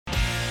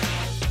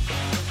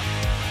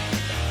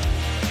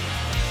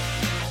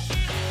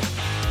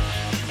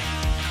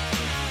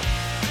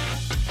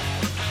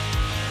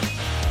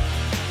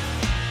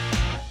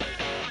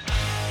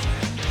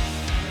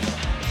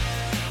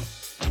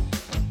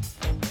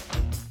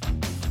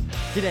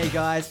G'day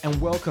guys and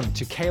welcome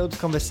to Caleb's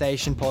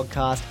Conversation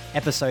Podcast,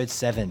 Episode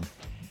 7.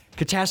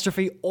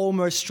 Catastrophe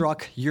almost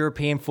struck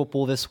European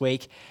football this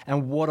week,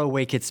 and what a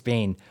week it's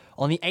been.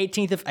 On the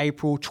 18th of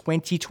April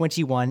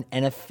 2021,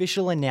 an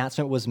official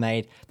announcement was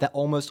made that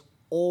almost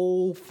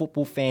all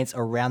football fans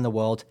around the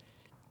world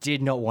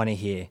did not want to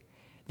hear.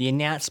 The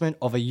announcement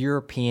of a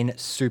European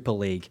Super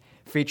League,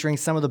 featuring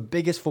some of the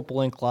biggest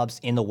footballing clubs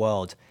in the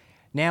world.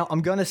 Now,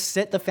 I'm going to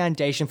set the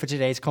foundation for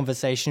today's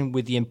conversation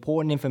with the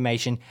important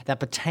information that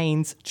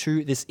pertains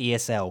to this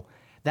ESL.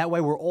 That way,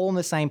 we're all on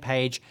the same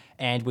page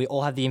and we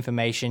all have the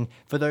information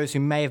for those who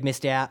may have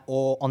missed out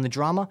or on the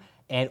drama,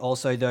 and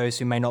also those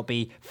who may not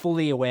be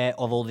fully aware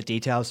of all the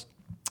details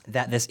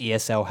that this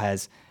ESL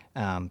has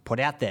put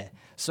out there.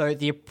 So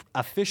the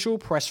official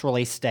press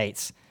release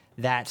states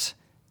that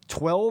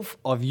 12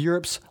 of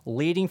Europe's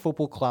leading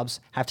football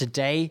clubs have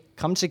today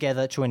come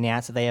together to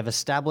announce that they have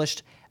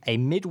established a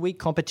midweek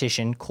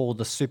competition called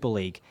the Super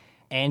League.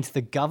 And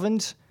the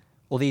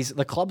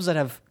clubs that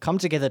have come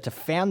together to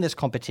found this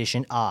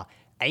competition are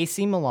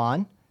AC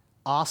Milan,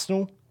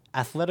 Arsenal,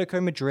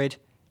 Atletico Madrid,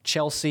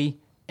 Chelsea,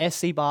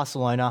 FC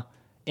Barcelona,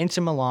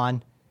 Inter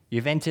Milan,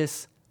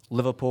 Juventus,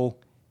 Liverpool,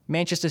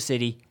 Manchester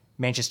City,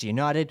 Manchester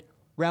United,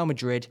 Real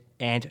Madrid,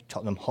 and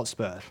Tottenham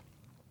Hotspur.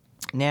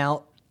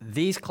 Now,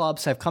 these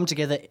clubs have come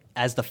together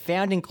as the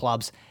founding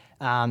clubs.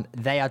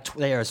 There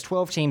are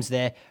 12 teams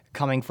there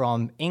coming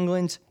from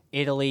England,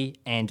 Italy,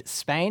 and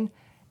Spain,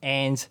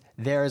 and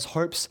there is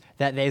hopes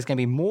that there's going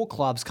to be more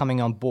clubs coming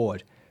on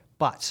board.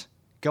 But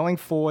going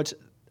forward,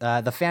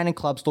 the founding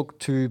clubs look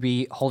to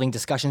be holding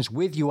discussions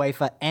with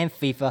UEFA and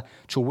FIFA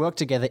to work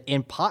together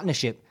in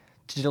partnership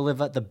to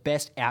deliver the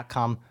best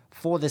outcome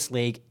for this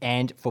league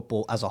and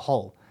football as a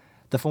whole.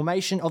 The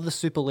formation of the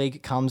Super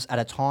League comes at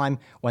a time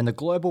when the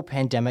global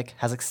pandemic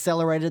has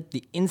accelerated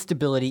the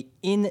instability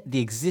in the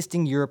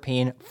existing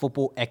European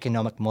football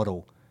economic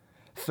model.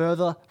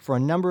 Further, for a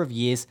number of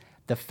years,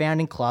 the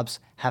founding clubs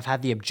have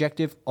had the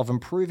objective of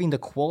improving the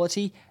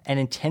quality and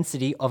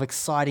intensity of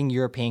exciting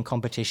European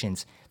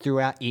competitions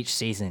throughout each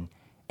season,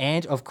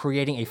 and of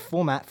creating a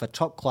format for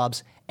top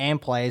clubs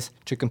and players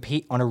to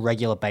compete on a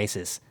regular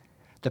basis.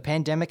 The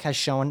pandemic has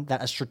shown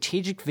that a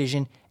strategic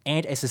vision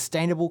and a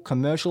sustainable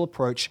commercial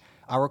approach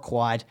are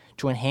required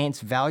to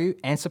enhance value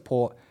and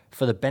support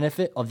for the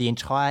benefit of the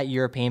entire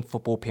European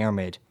football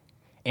pyramid.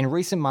 In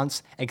recent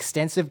months,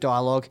 extensive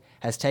dialogue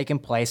has taken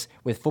place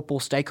with football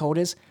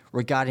stakeholders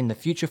regarding the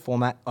future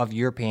format of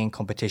European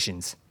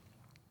competitions.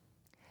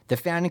 The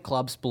founding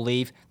clubs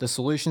believe the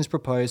solutions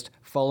proposed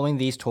following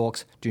these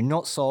talks do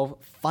not solve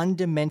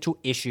fundamental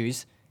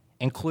issues,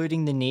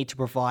 including the need to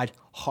provide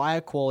higher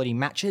quality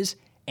matches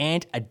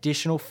and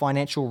additional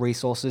financial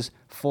resources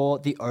for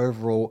the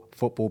overall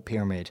football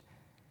pyramid.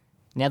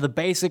 Now, the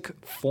basic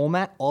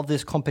format of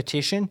this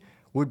competition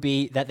would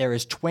be that there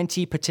is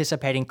 20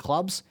 participating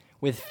clubs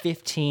with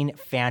 15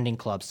 founding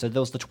clubs. So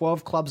those are the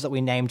 12 clubs that we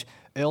named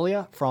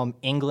earlier from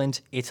England,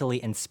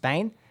 Italy, and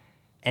Spain.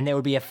 And there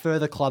would be a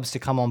further clubs to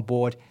come on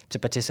board to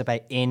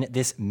participate in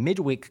this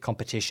midweek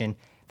competition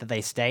that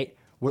they state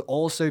would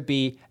also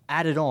be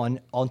added on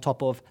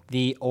top of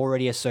the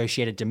already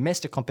associated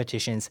domestic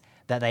competitions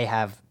that they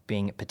have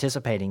been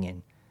participating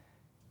in.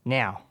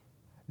 Now,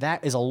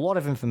 that is a lot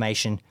of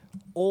information,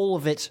 all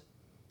of it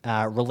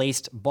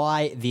released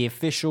by the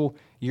official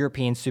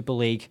European Super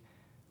League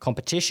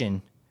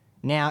competition.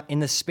 Now, in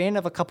the span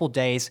of a couple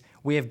days,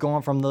 we have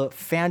gone from the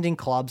founding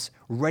clubs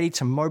ready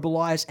to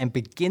mobilize and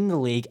begin the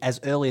league as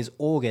early as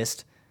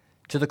August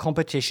to the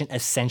competition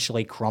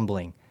essentially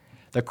crumbling.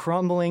 The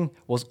crumbling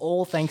was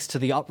all thanks to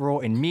the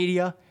uproar in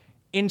media,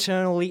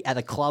 internally at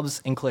the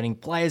clubs, including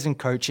players and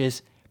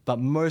coaches, but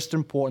most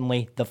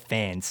importantly, the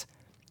fans.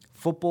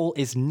 Football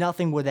is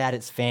nothing without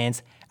its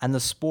fans, and the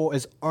sport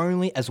is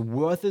only as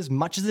worth as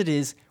much as it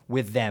is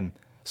with them.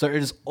 So it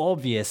is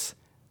obvious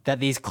that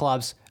these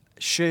clubs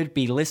should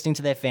be listening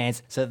to their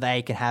fans so that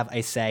they can have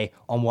a say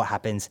on what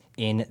happens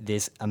in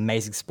this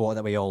amazing sport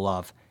that we all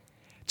love.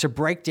 To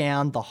break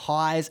down the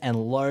highs and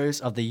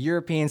lows of the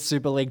European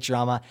Super League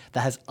drama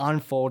that has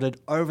unfolded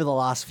over the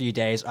last few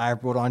days, I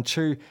have brought on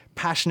two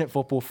passionate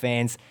football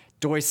fans,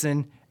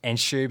 Doyson and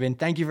Shubin.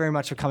 Thank you very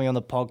much for coming on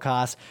the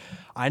podcast.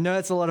 I know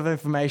it's a lot of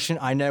information.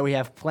 I know we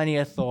have plenty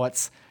of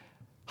thoughts.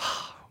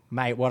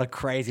 Mate, what a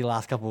crazy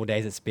last couple of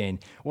days it's been.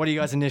 What are you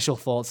guys' initial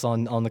thoughts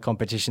on the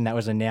competition that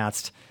was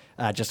announced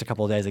just a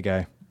couple of days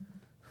ago?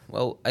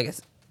 Well, I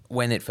guess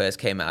when it first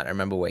came out, I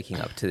remember waking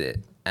up to it,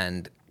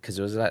 and because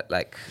it was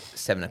like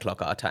 7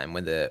 o'clock our time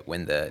when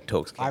the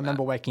talks came out. I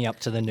remember waking up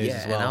to the news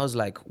as well. And I was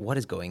like, what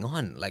is going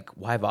on? Like,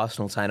 why have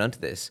Arsenal signed onto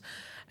this?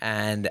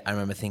 And I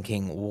remember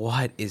thinking,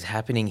 what is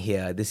happening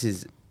here? This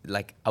is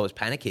like, I was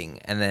panicking.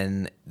 And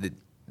then the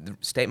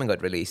statement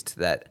got released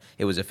that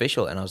it was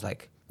official. And I was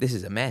like, this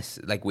is a mess.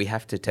 Like, we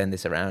have to turn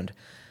this around.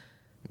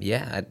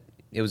 Yeah,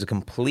 it was a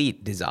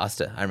complete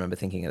disaster, I remember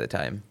thinking at the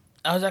time.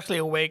 I was actually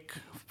awake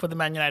for the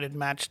Man United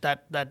match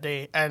that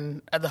day.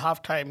 And at the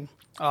halftime,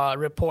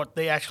 report,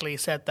 they actually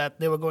said that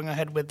they were going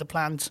ahead with the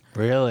plans.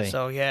 Really?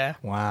 So yeah.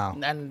 Wow.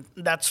 And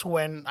that's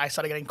when I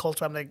started getting cold.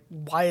 So I'm like,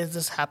 why is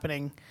this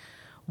happening?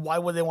 Why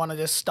would they want to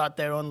just start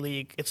their own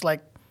league? It's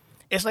like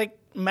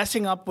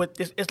messing up with.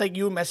 It's like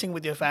you messing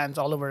with your fans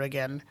all over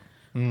again.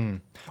 Well,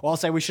 I'll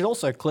say we should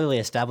also clearly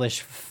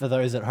establish for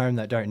those at home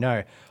that don't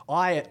know,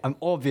 I am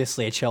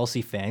obviously a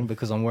Chelsea fan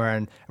because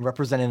I'm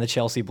representing the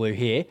Chelsea blue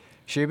here.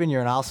 Shubin,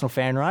 you're an Arsenal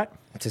fan, right?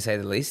 To say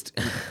the least.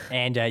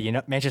 And you're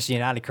not Manchester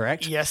United,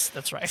 correct? Yes,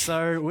 that's right.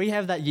 So we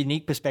have that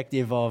unique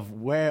perspective of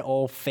we're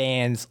all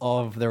fans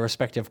of the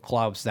respective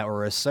clubs that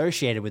were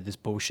associated with this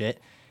bullshit.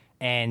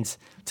 And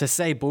to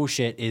say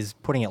bullshit is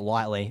putting it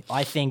lightly.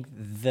 I think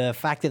the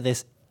fact that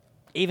this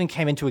even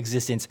came into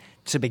existence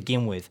to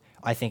begin with,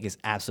 I think is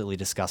absolutely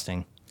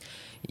disgusting.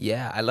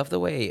 Yeah, I love the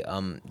way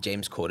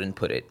James Corden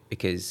put it,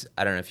 because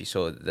I don't know if you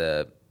saw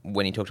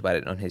when he talked about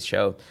it on his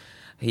show,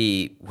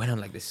 he went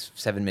on like this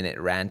 7-minute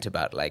rant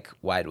about like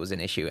why it was an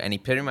issue. And he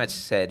pretty much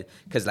said,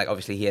 because like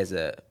obviously he has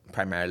a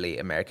primarily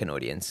American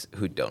audience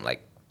who don't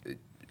like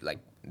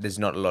there's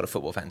not a lot of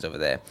football fans over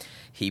there.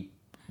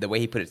 The way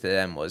he put it to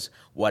them was,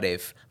 what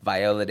if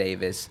Viola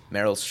Davis,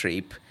 Meryl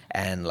Streep,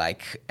 and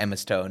like Emma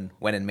Stone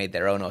went and made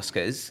their own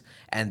Oscars,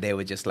 and they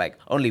were just like,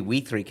 only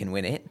we three can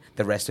win it.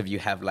 The rest of you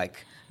have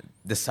like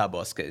the sub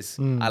Oscars.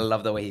 I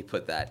love the way he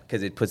put that,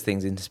 because it puts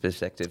things into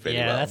perspective really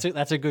well. Yeah,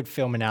 that's a good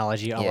film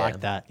analogy. I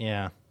like that.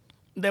 Yeah.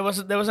 There was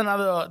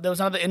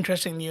another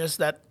interesting news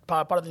that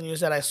part of the news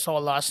that I saw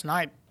last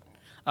night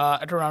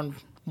at around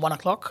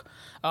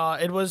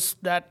 1:00. It was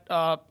that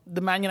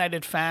the Man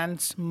United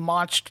fans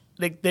marched.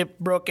 They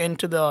broke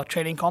into the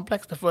training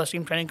complex, the first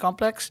team training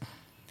complex,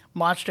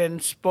 marched in,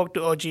 spoke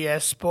to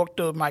OGS, spoke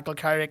to Michael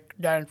Carrick,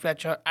 Darren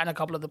Fletcher, and a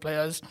couple of the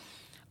players,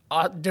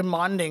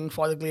 demanding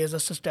for the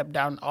Glazers to step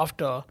down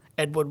after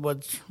Ed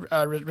Woodward's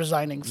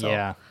resigning. So.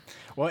 Yeah.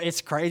 Well,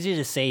 it's crazy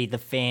to see the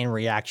fan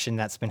reaction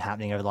that's been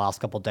happening over the last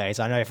couple of days.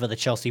 I know for the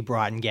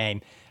Chelsea-Brighton game,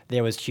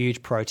 there was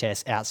huge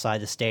protests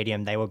outside the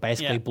stadium. They were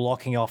basically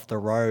blocking off the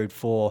road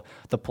for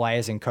the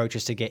players and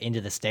coaches to get into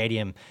the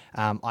stadium.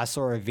 I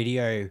saw a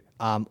video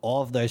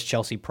of those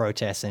Chelsea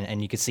protests,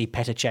 and you could see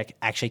Petr Cech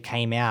actually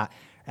came out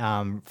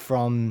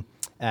from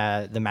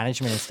the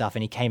management and stuff,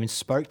 and he came and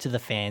spoke to the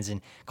fans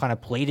and kind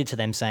of pleaded to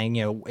them, saying,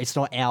 it's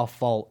not our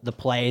fault. The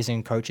players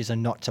and coaches are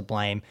not to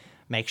blame.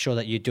 Make sure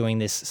that you're doing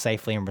this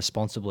safely and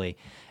responsibly.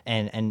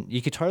 And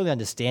you could totally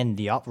understand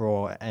the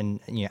uproar and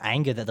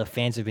anger that the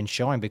fans have been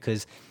showing,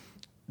 because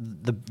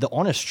the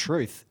honest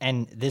truth,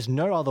 and there's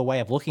no other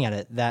way of looking at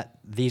it, that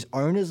these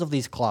owners of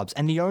these clubs,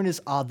 and the owners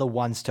are the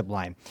ones to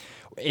blame.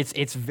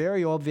 It's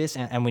very obvious,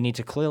 and we need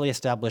to clearly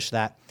establish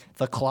that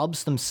the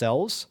clubs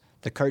themselves,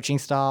 the coaching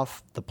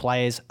staff, the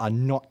players are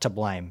not to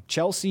blame.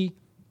 Chelsea,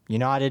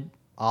 United,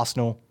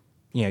 Arsenal,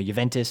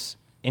 Juventus,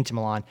 Inter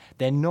Milan,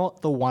 they're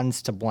not the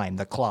ones to blame,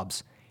 the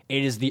clubs.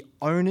 It is the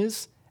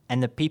owners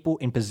and the people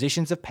in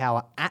positions of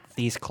power at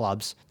these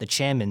clubs, the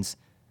chairmans,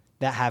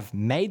 that have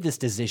made this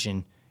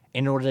decision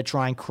in order to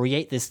try and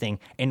create this thing,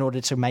 in order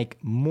to make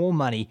more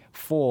money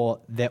for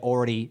their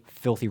already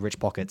filthy rich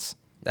pockets.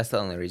 That's the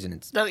only reason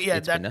it's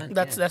been done.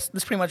 That's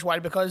pretty much why,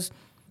 because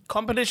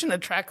competition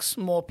attracts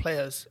more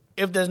players.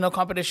 If there's no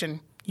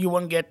competition, you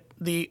won't get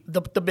the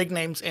big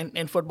names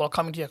in football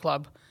coming to your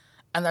club,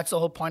 and that's the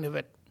whole point of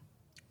it.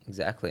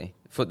 Exactly.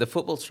 For the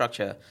football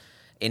structure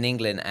in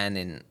England and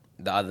in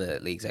the other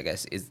leagues, I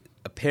guess, is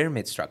a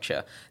pyramid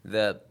structure.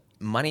 The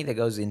money that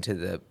goes into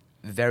the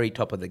very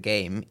top of the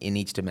game in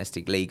each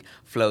domestic league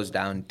flows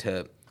down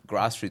to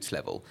grassroots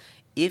level.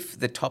 If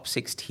the top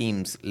 6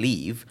 teams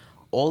leave,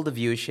 all the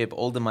viewership,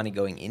 all the money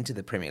going into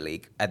the Premier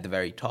League at the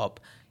very top,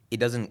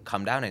 it doesn't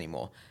come down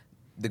anymore.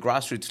 The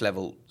grassroots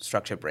level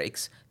structure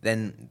breaks,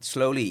 then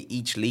slowly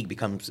each league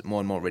becomes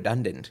more and more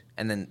redundant,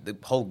 and then the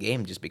whole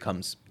game just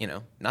becomes,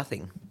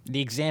 nothing.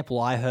 The example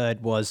I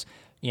heard was,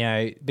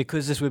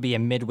 because this would be a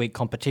midweek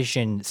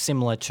competition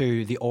similar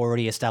to the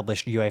already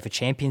established UEFA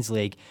Champions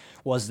League,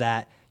 was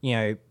that,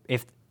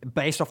 if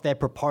based off their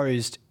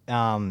proposed,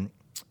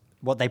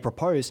 what they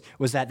proposed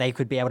was that they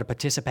could be able to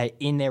participate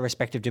in their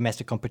respective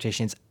domestic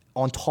competitions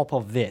on top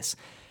of this.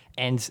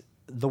 And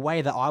the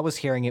way that I was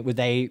hearing it,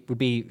 they would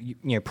be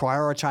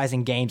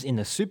prioritizing games in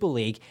the Super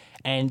League,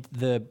 and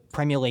the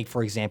Premier League,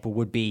 for example,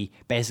 would be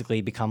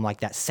basically become like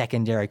that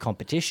secondary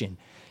competition.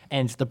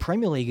 And the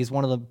Premier League is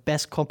one of the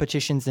best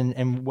competitions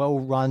and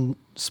well-run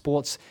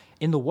sports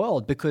in the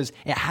world, because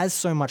it has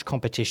so much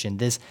competition.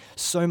 There's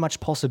so much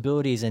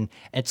possibilities, and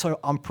it's so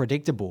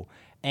unpredictable.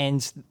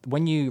 And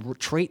when you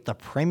treat the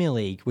Premier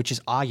League, which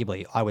is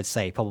arguably, I would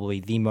say,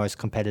 probably the most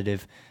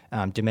competitive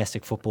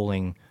domestic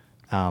footballing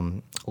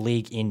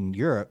league in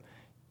Europe,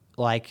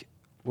 like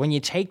when you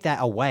take that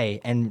away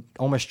and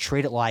almost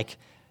treat it like,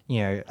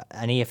 an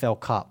EFL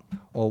Cup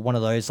or one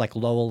of those like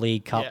lower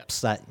league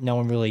cups that no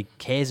one really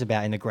cares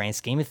about in the grand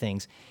scheme of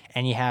things,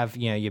 and you have,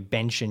 your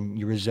bench and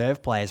your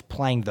reserve players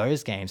playing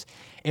those games,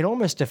 it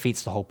almost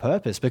defeats the whole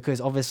purpose, because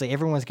obviously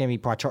everyone's going to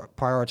be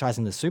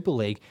prioritizing the Super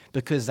League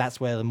because that's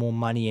where the more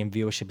money and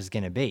viewership is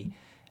going to be.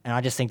 And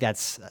I just think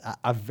that's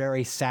a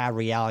very sad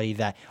reality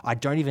that I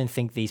don't even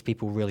think these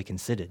people really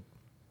considered.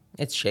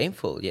 It's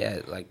shameful,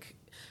 yeah. Like,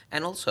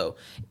 and also,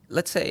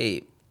 let's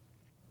say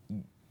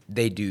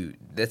they do.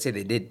 Let's say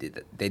they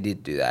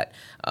did do that.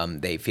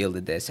 They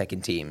fielded their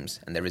second teams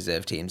and their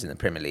reserve teams in the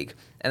Premier League,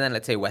 and then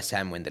let's say West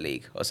Ham win the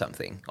league or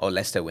something, or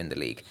Leicester win the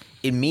league.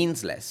 It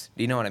means less.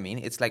 Do you know what I mean?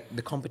 It's like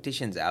the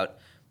competition's out.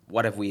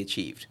 What have we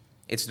achieved?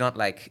 It's not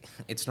like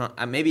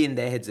maybe in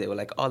their heads they were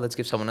like, oh, let's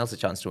give someone else a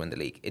chance to win the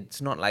league.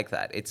 It's not like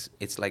that.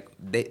 It's like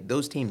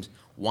those teams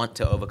want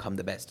to overcome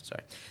the best.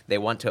 Sorry, they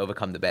want to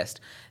overcome the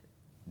best.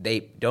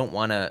 They don't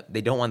want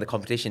the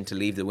competition to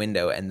leave the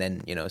window and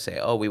then say,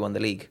 oh, we won the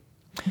league.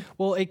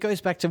 Well, it goes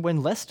back to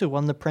when Leicester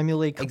won the Premier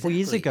League a couple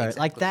years ago. Exactly.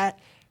 Like that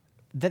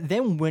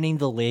them winning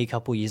the league a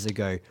couple years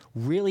ago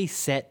really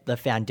set the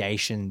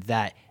foundation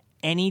that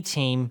any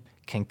team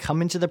can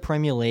come into the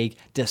Premier League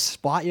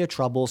despite your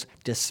troubles,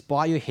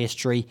 despite your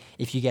history.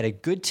 If you get a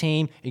good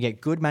team, you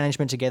get good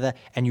management together,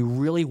 and you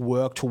really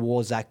work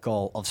towards that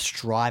goal of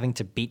striving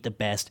to beat the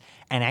best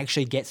and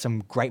actually get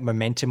some great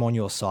momentum on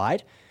your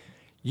side,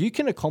 you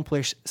can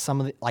accomplish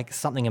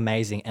something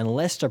amazing. And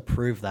Leicester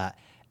proved that.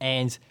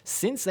 And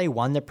since they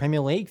won the Premier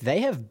League,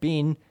 they have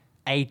been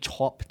a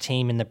top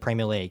team in the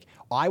Premier League.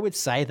 I would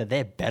say that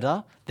they're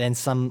better than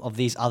some of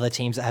these other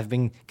teams that have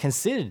been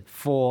considered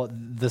for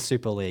the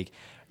Super League.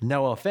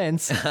 No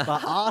offense,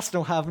 but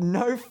Arsenal have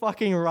no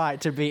fucking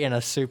right to be in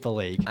a Super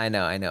League. I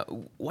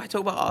know. Why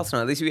talk about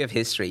Arsenal? At least we have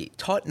history.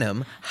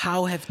 Tottenham,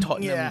 how have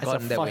Tottenham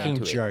gotten their way into it?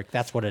 It's a fucking joke.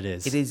 That's what it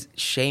is. It is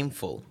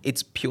shameful.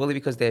 It's purely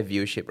because they have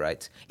viewership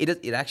rights.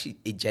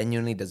 It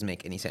genuinely doesn't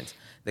make any sense.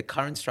 The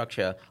current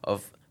structure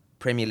of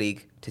Premier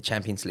League to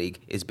Champions League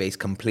is based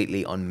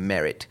completely on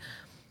merit.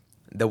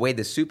 The way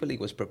the Super League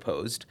was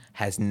proposed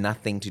has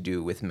nothing to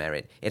do with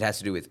merit. It has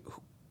to do with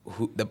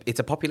it's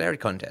a popularity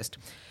contest.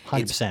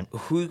 100%.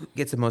 Who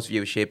gets the most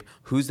viewership?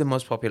 Who's the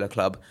most popular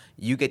club?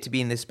 You get to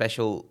be in this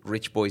special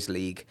rich boys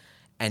league,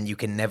 and you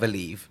can never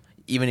leave.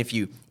 In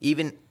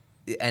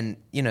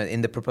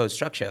the proposed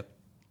structure,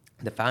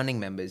 the founding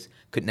members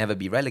could never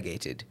be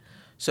relegated.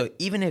 So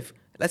even if,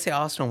 let's say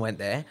Arsenal went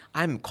there,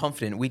 I'm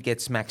confident we'd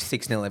get smacked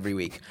 6-0 every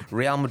week.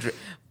 Real Madrid,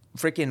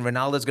 freaking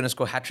Ronaldo's going to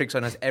score hat-tricks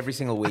on us every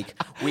single week.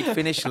 We'd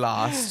finish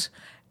last,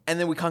 and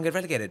then we can't get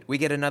relegated. We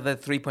get another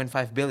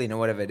 3.5 billion or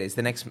whatever it is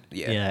the next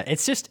year. Yeah,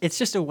 it's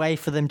just a way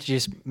for them to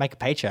just make a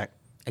paycheck.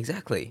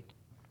 Exactly.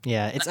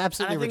 Yeah, it's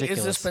absolutely ridiculous.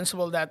 It's this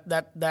principle that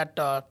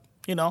the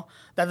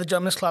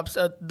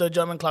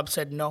German clubs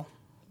said no.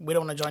 We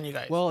don't want to join you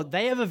guys. Well,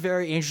 they have a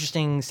very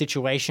interesting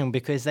situation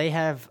because they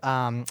have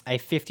a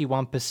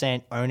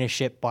 51%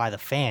 ownership by the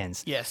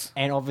fans. Yes.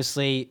 And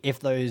obviously, if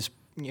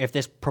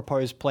this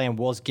proposed plan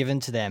was given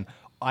to them,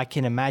 I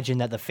can imagine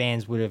that the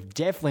fans would have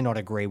definitely not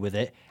agreed with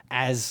it,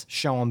 as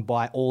shown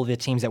by all the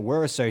teams that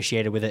were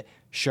associated with it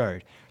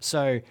showed.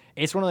 So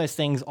it's one of those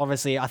things,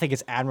 obviously, I think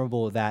it's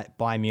admirable that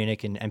Bayern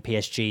Munich and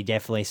PSG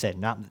definitely said,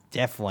 no,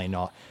 definitely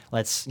not.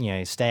 Let's,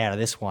 stay out of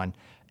this one.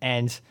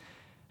 And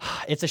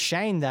it's a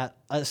shame that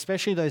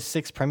especially those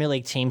 6 Premier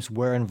League teams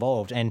were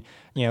involved. And,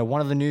 one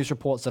of the news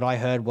reports that I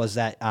heard was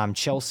that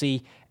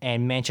Chelsea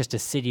and Manchester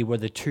City were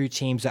the 2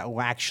 teams that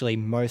were actually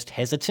most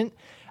hesitant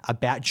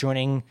about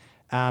joining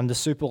the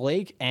Super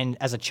League. And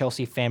as a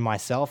Chelsea fan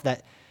myself,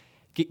 that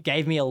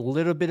gave me a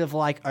little bit of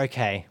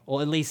okay,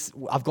 well, at least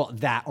I've got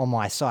that on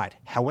my side.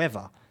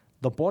 However,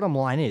 the bottom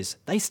line is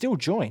they still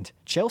joined.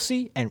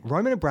 Chelsea and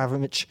Roman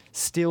Abramovich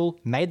still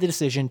made the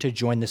decision to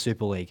join the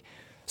Super League.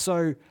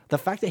 So the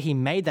fact that he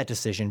made that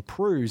decision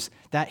proves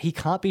that he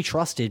can't be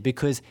trusted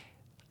because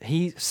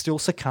he still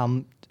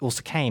succumbed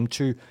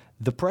to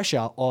the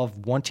pressure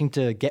of wanting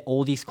to get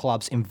all these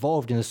clubs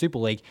involved in the Super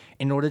League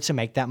in order to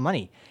make that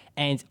money.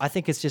 And I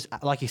think it's just,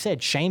 like you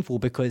said, shameful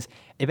because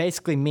it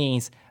basically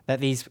means that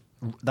these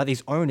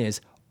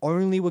owners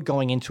only were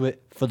going into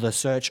it for the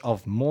search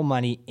of more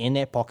money in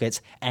their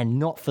pockets and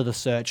not for the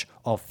search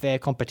of fair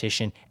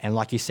competition and,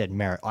 like you said,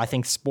 merit. I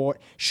think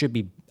sport should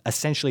be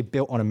essentially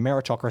built on a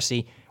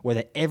meritocracy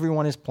where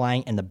everyone is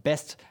playing and the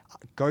best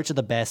go to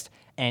the best.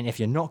 And if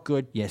you're not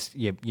good, yes,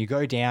 you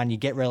go down, you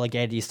get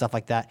relegated, you stuff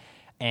like that.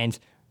 And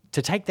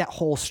to take that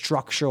whole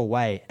structure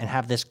away and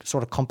have this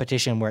sort of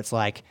competition where it's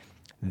like,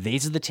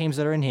 these are the teams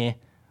that are in here,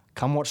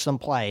 come watch them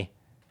play,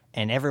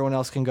 and everyone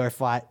else can go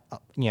fight,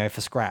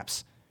 for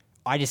scraps.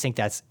 I just think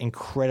that's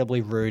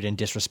incredibly rude and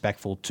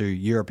disrespectful to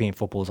European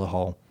football as a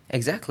whole.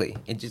 Exactly.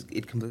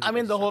 It completely. I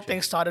mean, the whole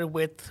thing started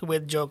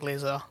with Joe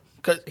Glazer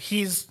because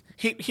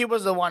he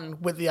was the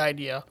one with the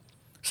idea.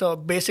 So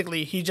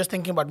basically, he's just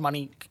thinking about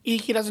money.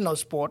 He doesn't know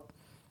sport.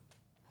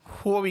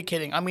 Who are we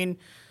kidding? I mean,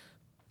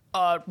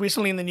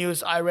 recently in the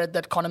news, I read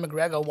that Conor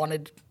McGregor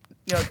wanted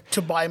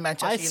to buy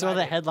Manchester United. I saw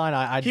the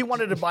headline. He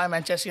wanted to buy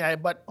Manchester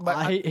United, but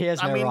he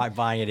has no right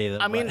buying it either.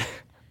 I mean,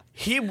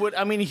 he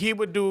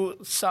would do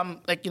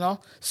some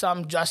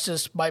some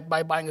justice by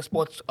buying a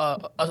sports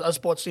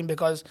team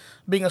because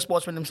being a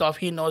sportsman himself,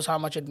 he knows how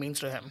much it means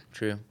to him.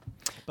 True.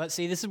 But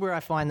see, this is where I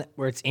find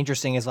where it's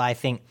interesting is I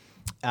think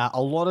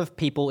a lot of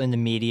people in the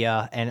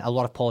media and a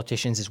lot of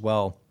politicians as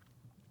well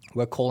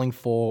we're calling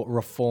for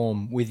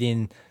reform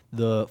within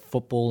the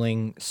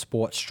footballing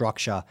sport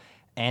structure.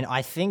 And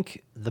I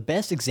think the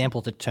best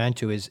example to turn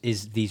to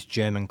is these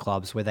German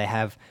clubs where they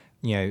have,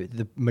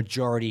 the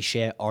majority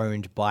share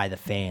owned by the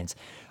fans.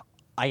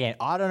 Again,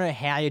 I don't know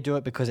how you do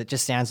it because it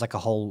just sounds like a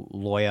whole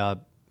lawyer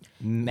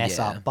mess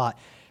up, but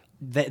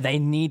they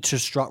need to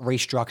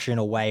restructure in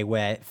a way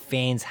where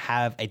fans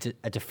have a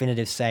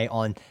definitive say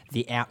on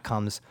the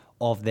outcomes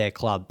of their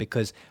club,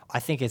 because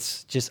I think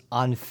it's just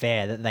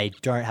unfair that they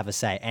don't have a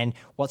say. And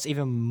what's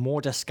even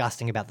more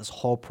disgusting about this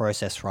whole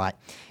process, right,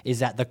 is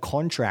that the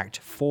contract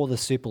for the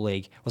Super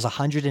League was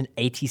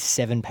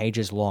 187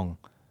 pages long.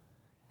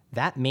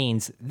 That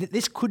means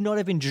this could not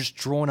have been just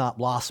drawn up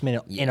last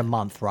minute in a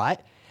month,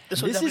 right?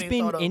 This has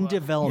been in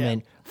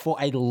development for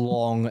a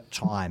long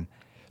time.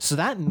 So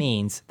that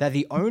means that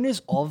the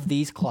owners of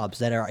these clubs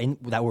that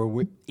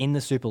were in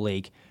the Super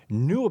League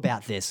knew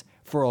about this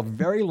for a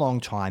very long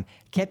time,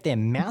 kept their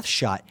mouth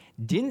shut,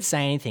 didn't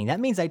say anything. That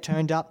means they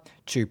turned up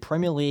to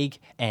Premier League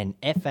and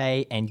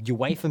FA and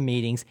UEFA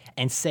meetings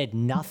and said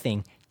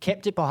nothing,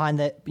 kept it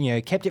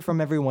kept it from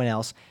everyone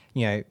else,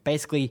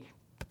 basically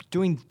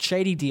doing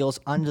shady deals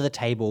under the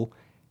table,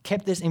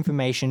 kept this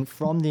information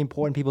from the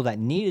important people that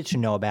needed to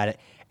know about it,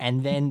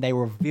 and then they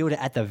revealed it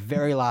at the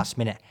very last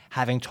minute,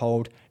 having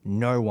told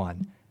no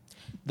one.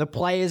 The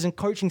players and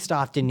coaching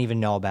staff didn't even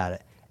know about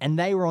it, and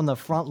they were on the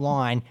front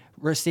line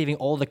receiving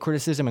all the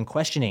criticism and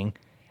questioning,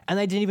 and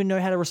they didn't even know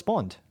how to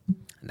respond.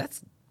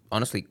 That's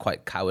honestly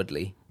quite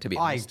cowardly, to be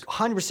honest.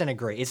 I 100%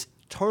 agree. It's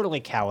totally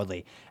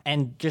cowardly.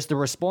 And just the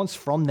response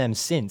from them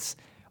since,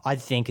 I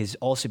think, has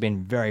also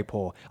been very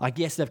poor. I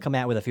guess they've come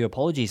out with a few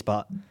apologies,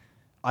 but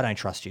I don't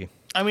trust you.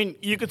 I mean,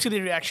 you could see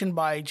the reaction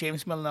by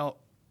James Milner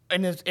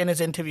in his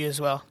interview as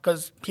well,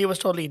 because he was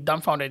totally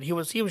dumbfounded. He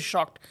was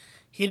shocked.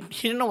 He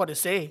didn't know what to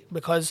say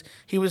because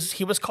he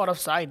was caught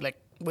offside, like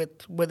with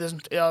this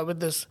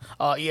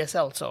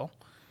ESL. So,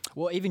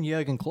 well, even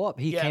Jurgen Klopp,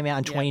 he came out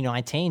in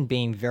 2019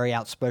 being very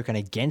outspoken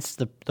against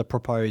the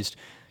proposed,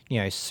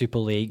 Super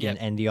League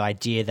and the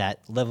idea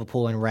that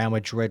Liverpool and Real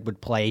Madrid would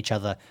play each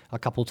other a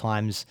couple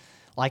times.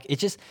 Like,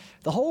 it's just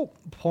the whole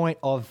point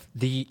of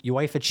the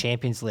UEFA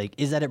Champions League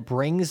is that it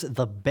brings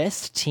the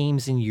best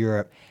teams in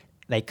Europe.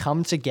 They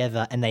come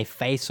together and they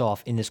face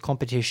off in this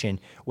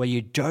competition where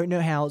you don't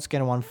know how it's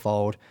going to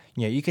unfold.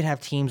 You could have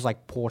teams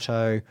like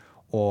Porto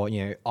or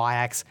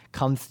Ajax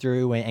come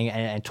through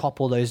and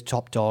topple those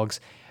top dogs,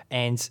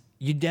 and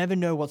you never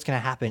know what's going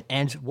to happen.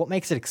 And what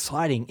makes it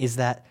exciting is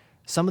that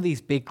some of these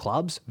big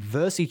clubs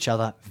verse each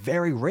other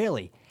very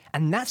rarely.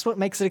 And that's what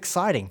makes it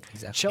exciting.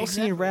 Exactly.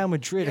 Chelsea and Real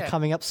Madrid are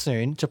coming up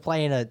soon to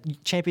play in a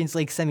Champions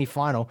League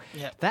semi-final.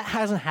 Yeah. That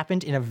hasn't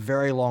happened in a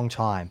very long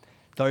time,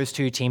 those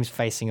two teams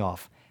facing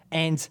off.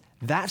 And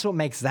that's what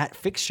makes that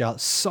fixture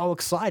so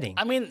exciting.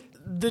 I mean,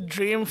 the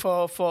dream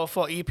for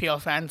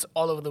EPL fans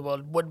all over the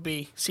world would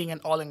be seeing an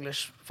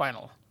all-English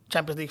final,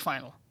 Champions League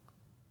final.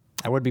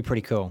 That would be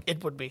pretty cool.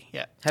 It would be,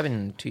 yeah.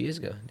 Happened 2 years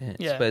ago, didn't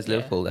it? Yeah, Spurs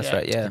Liverpool, that's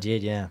right, yeah. It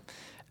did, yeah.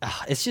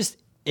 It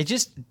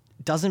just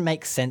doesn't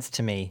make sense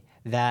to me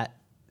that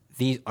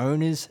these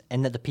owners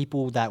and that the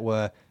people that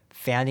were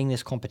founding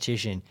this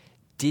competition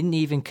didn't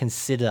even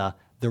consider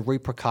the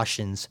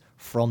repercussions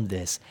from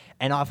this.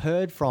 And I've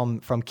heard from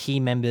key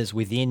members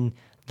within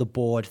the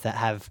board that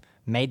have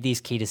made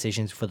these key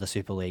decisions for the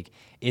Super League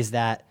is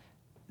that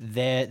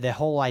their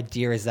whole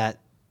idea is that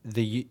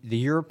the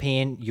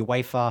European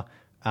UEFA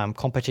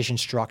competition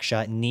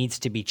structure needs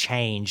to be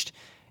changed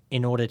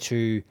in order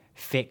to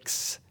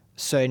fix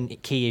certain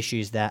key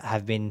issues that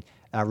have been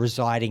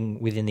residing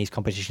within these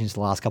competitions the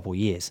last couple of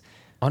years.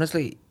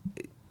 Honestly,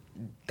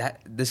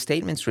 that the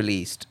statements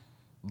released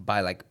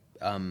by the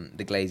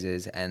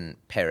Glazers and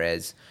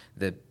Perez,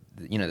 the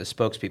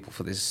spokespeople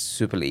for this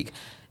Super League,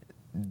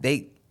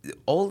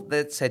 all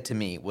that said to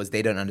me was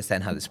they don't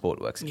understand how the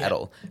sport works at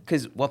all.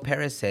 Because what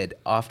Perez said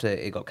after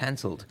it got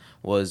cancelled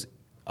was,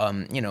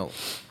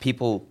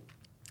 people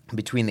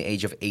between the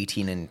age of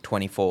 18 and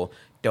 24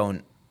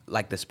 don't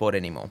like the sport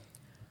anymore.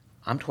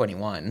 I'm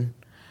 21.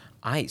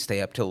 I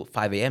stay up till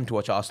 5 a.m. to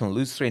watch Arsenal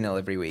lose 3-0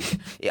 every week.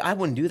 I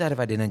wouldn't do that if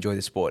I didn't enjoy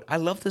the sport. I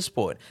love the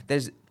sport.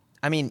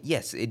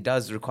 Yes, it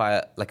does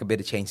require a bit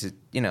of changes,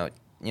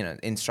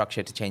 in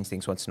structure to change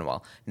things once in a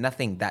while.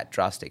 Nothing that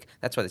drastic.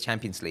 That's why the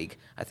Champions League,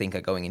 I think,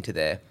 are going into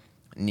their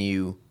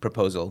new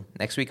proposal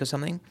next week or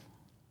something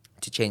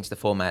to change the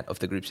format of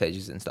the group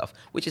stages and stuff,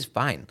 which is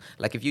fine.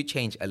 If you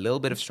change a little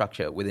bit of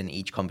structure within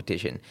each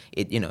competition,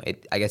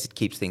 I guess it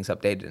keeps things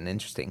updated and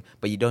interesting,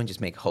 but you don't just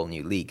make a whole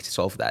new league to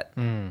solve that.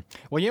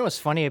 Well, what's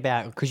funny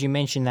because you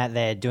mentioned that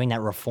they're doing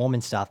that reform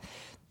and stuff.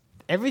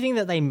 Everything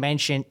that they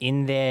mention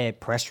in their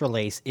press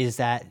release is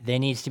that there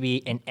needs to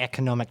be an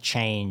economic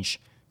change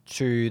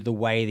to the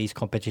way these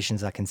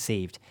competitions are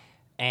conceived.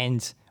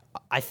 And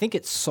I think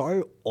it's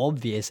so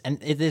obvious, and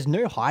there's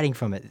no hiding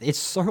from it. It's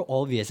so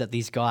obvious that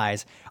these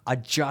guys are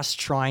just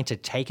trying to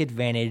take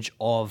advantage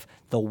of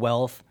the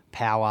wealth,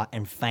 power,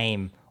 and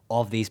fame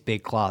of these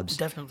big clubs.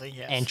 Definitely,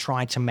 yes. And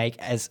trying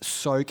to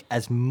soak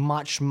as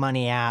much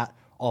money out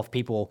of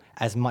people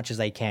as much as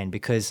they can,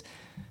 because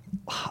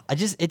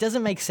it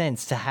doesn't make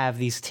sense to have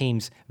these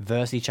teams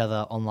verse each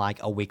other on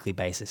like a weekly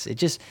basis.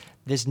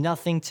 There's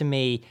nothing to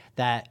me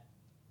that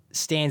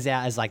stands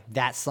out as like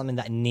that's something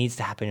that needs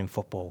to happen in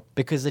football,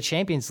 because the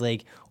Champions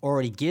League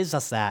already gives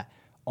us that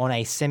on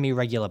a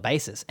semi-regular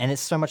basis, and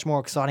it's so much more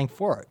exciting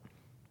for it.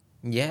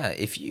 Yeah,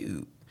 if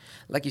you,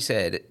 like you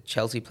said,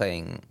 Chelsea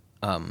playing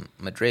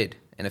Madrid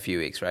in a few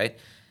weeks, right?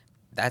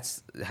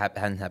 That's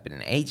hadn't happened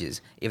in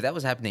ages. If that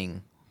was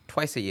happening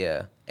twice a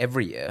year,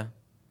 every year,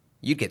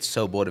 you'd get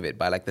so bored of it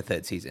by like the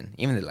third season,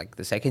 even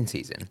the second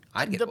season.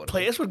 I'd get The bored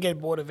players would get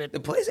bored of it. of it. The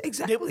players,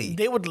 exactly.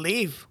 They would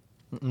leave,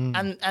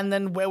 and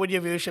then where would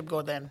your viewership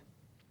go then?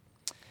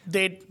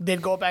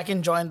 They'd go back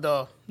and join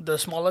the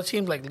smaller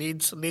teams like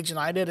Leeds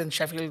United and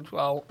Sheffield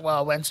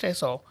Wednesday.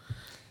 So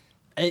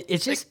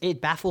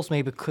It baffles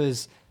me,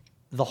 because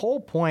the whole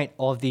point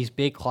of these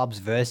big clubs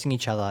versing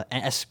each other,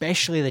 and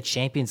especially the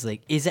Champions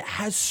League, is it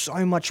has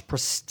so much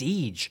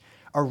prestige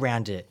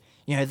around it.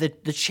 You know,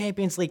 the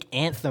Champions League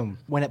anthem,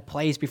 when it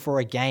plays before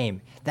a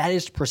game, that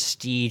is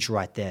prestige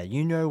right there.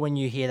 You know, when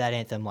you hear that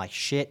anthem, like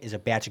shit is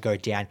about to go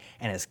down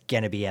and it's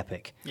going to be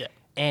epic. Yeah.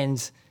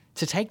 And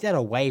to take that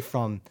away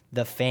from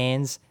the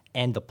fans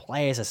and the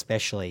players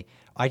especially,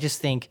 I just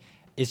think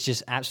it's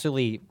just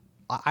absolutely...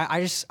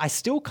 I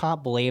still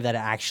can't believe that it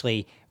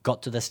actually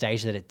got to the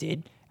stage that it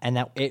did, and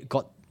that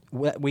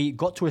we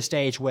got to a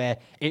stage where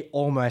it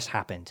almost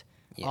happened.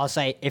 Yeah. I'll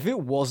say, if it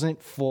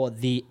wasn't for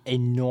the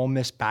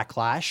enormous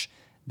backlash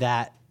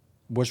that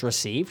was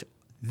received,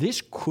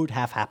 this could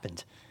have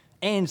happened.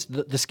 And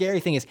the scary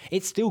thing is,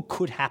 it still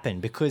could happen,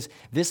 because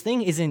this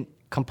thing isn't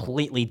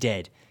completely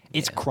dead.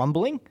 It's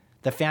crumbling.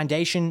 The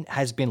foundation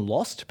has been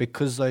lost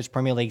because those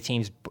Premier League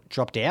teams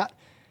dropped out.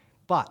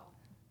 But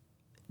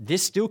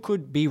this still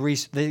could be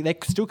there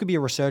still could be a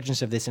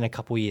resurgence of this in a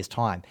couple of years'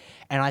 time.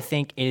 And I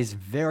think it is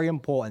very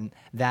important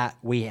that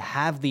we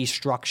have these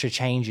structure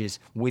changes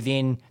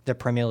within the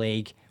Premier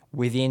League,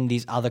 within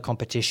these other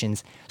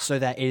competitions, so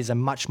that it is a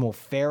much more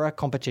fairer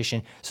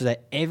competition, so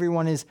that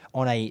everyone is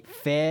on a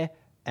fair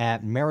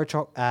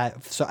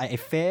a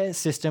fair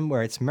system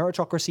where it's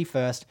meritocracy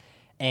first,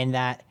 and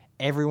that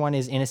everyone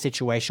is in a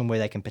situation where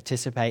they can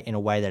participate in a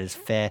way that is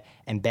fair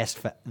and best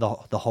for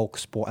the whole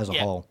sport as a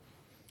whole.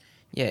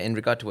 Yeah, in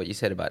regard to what you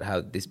said about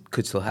how this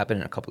could still happen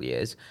in a couple of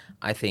years,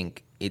 I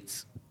think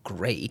it's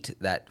great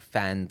that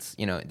fans,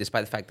 you know,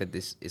 despite the fact that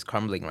this is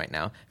crumbling right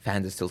now,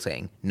 fans are still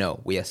saying,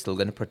 no, we are still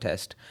going to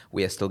protest.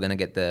 We are still going to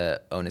get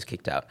the owners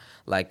kicked out.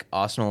 Like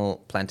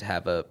Arsenal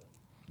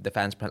the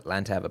fans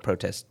plan to have a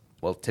protest,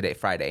 well, today,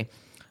 Friday.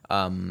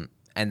 And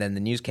then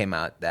the news came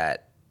out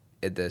that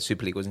the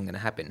Super League wasn't going to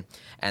happen.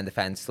 And the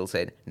fans still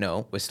said,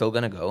 no, we're still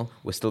going to go.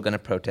 We're still going to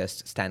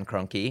protest Stan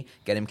Kroenke,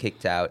 get him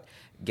kicked out,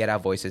 get our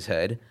voices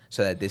heard,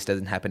 so that this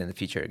doesn't happen in the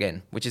future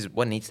again, which is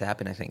what needs to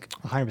happen, I think.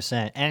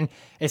 100%. And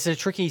it's a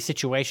tricky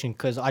situation,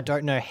 because I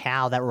don't know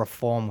how that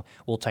reform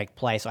will take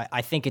place.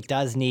 I think it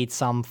does need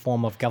some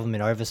form of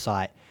government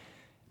oversight.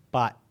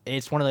 But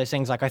it's one of those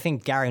things, like I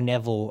think Gary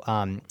Neville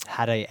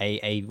had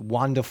a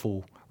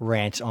wonderful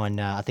rant on,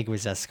 I think it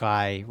was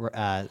Sky, or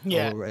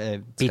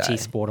BT Sky.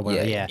 Sport or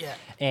whatever, yeah.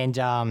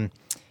 And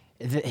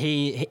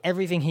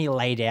everything he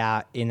laid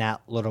out in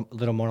that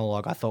little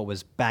monologue, I thought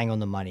was bang on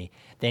the money.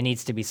 There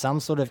needs to be some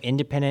sort of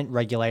independent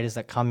regulators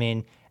that come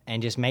in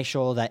and just make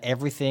sure that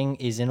everything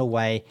is in a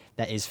way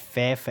that is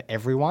fair for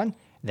everyone.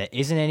 There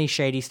isn't any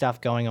shady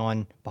stuff going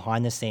on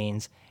behind the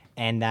scenes,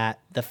 and that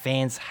the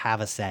fans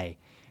have a say.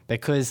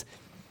 Because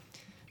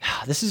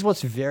this is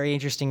what's very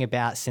interesting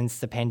about since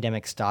the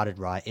pandemic started,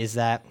 right? Is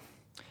that,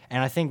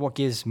 and I think what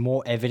gives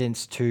more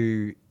evidence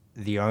to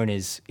the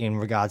owners in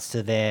regards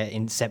to their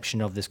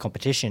inception of this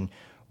competition,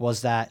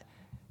 was that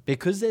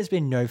because there's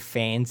been no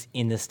fans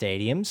in the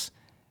stadiums,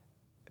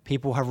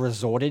 people have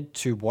resorted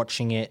to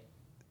watching it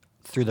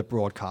through the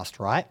broadcast,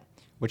 right?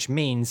 Which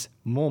means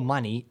more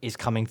money is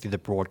coming through the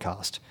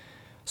broadcast.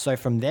 So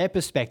from their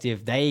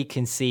perspective, they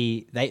can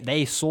see,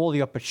 they saw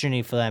the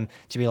opportunity for them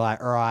to be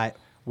like, all right,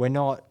 we're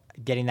not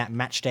getting that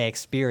match day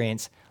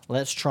experience.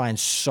 Let's try and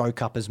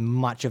soak up as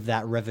much of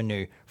that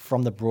revenue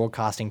from the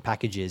broadcasting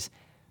packages,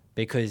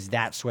 because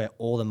that's where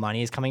all the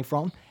money is coming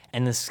from.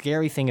 And the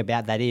scary thing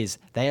about that is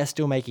they are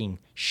still making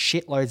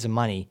shitloads of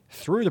money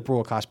through the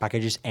broadcast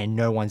packages, and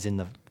no one's in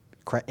the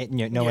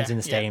one's in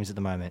the stadiums at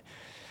the moment.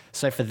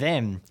 So for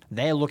them,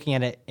 they're looking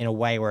at it in a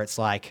way where it's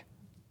like,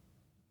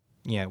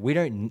 you know, we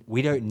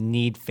don't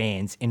need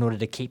fans in order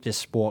to keep this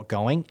sport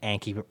going and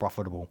keep it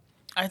profitable.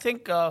 I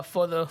think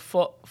for the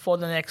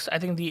next, I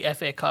think the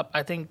FA Cup,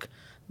 I think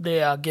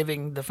they are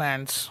giving the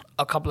fans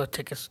a couple of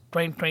tickets,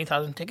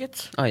 20,000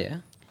 tickets. Oh yeah.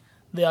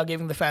 They are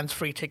giving the fans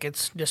free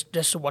tickets just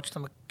to watch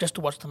them, just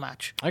to watch the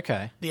match.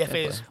 Okay. The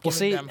FA is Well,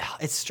 see, them.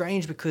 it's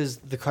strange because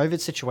the COVID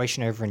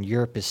situation over in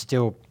Europe is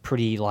still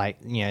pretty, like,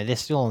 you know, they're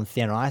still on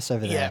thin ice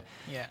over there.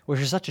 Yeah.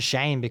 Which is such a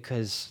shame,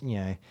 because, you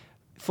know,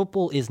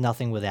 football is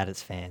nothing without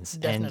its fans.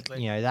 Definitely.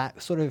 And, you know,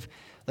 that sort of,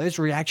 those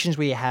reactions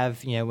where you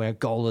have, you know, when a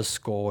goal is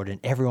scored and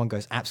everyone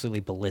goes absolutely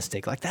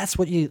ballistic, like that's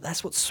what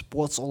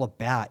sport's all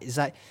about, is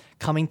that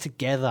coming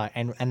together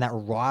and that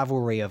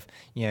rivalry of,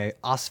 you know,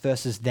 us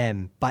versus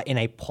them, but in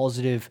a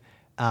positive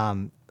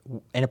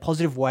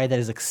way that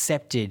is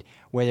accepted,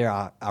 where there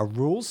are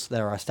rules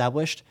that are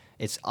established.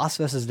 It's us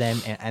versus them,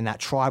 and that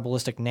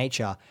tribalistic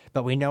nature.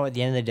 But we know at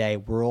the end of the day,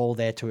 we're all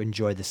there to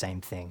enjoy the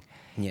same thing.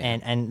 Yeah.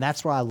 And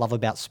that's what I love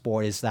about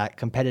sport, is that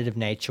competitive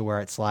nature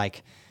where it's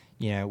like,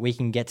 you know, we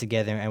can get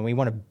together and we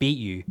want to beat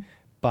you,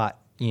 but,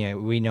 you know,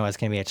 we know it's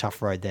going to be a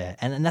tough road there.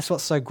 And that's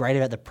what's so great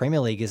about the Premier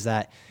League, is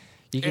that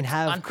you can It's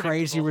have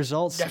crazy unpredictable.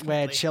 results where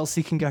Definitely.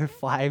 Chelsea can go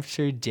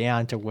 5-2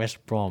 down to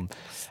West Brom.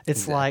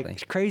 It's Exactly.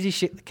 like crazy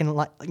shit can,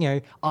 like, you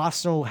know,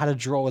 Arsenal had a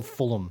draw with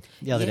Fulham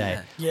the other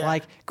day. Yeah.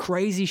 Like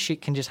crazy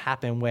shit can just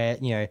happen where,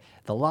 you know,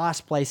 the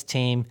last place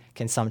team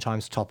can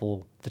sometimes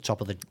topple the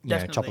top of the, you know,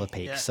 top of the Definitely,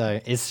 peak. yeah. So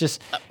it's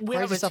just We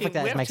have crazy a stuff team, like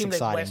that we that have makes a it team like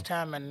exciting. West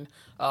Ham and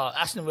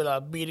Aston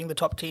Villa beating the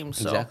top teams.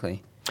 So.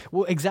 Exactly.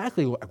 Well,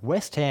 exactly.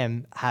 West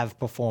Ham have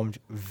performed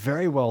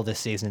very well this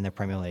season in the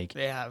Premier League.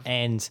 They have.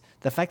 And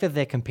the fact that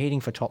they're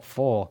competing for top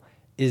 4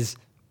 is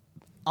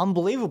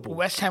unbelievable.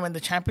 West Ham in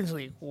the Champions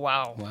League.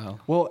 Wow. Wow.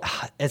 Well,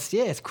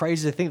 it's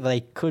crazy to think that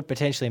they could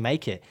potentially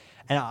make it.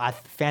 And I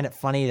found it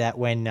funny that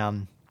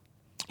when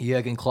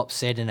Jurgen Klopp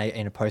said in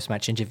a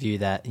post-match interview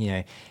that, you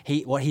know,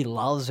 what he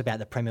loves about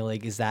the Premier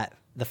League is that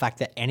the fact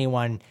that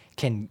anyone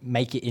can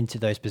make it into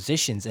those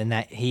positions, and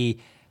that he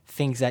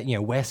thinks that, you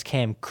know, West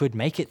Ham could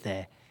make it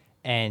there,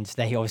 and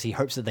that he obviously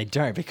hopes that they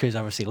don't, because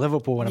obviously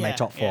Liverpool want to make Yeah,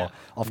 top 4, yeah.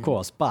 of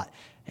course. But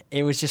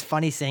it was just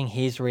funny seeing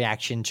his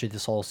reaction to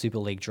this whole Super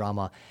League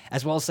drama,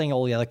 as well as seeing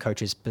all the other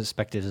coaches'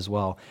 perspectives as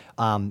well.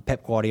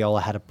 Pep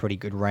Guardiola had a pretty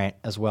good rant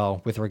as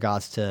well with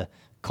regards to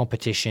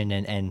competition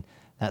and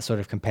that sort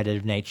of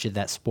competitive nature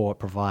that sport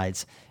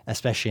provides,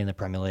 especially in the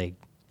Premier League.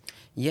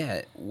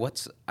 Yeah,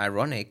 what's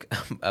ironic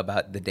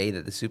about the day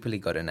that the Super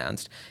League got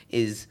announced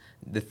is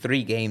the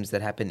 3 games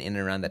that happened in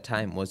and around that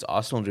time was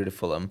Arsenal drew to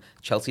Fulham,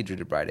 Chelsea drew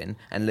to Brighton,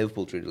 and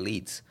Liverpool drew to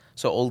Leeds.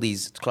 So all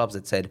these clubs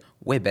that said,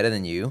 we're better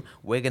than you,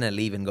 we're going to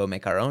leave and go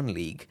make our own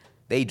league,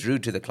 they drew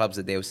to the clubs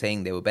that they were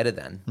saying they were better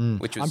than,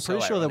 which was I'm so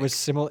pretty sure there ironic. was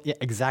similar, yeah,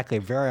 exactly,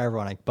 very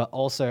ironic. But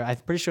also, I'm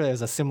pretty sure there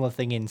was a similar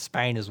thing in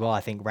Spain as well.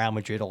 I think Real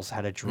Madrid also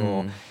had a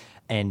draw.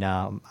 And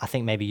I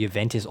think maybe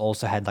Juventus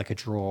also had like a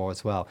draw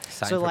as well.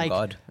 Sign so from like,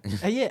 God.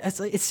 yeah,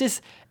 it's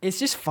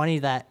just funny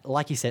that,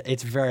 like you said,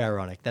 it's very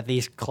ironic that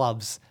these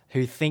clubs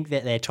who think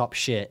that they're top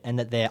shit and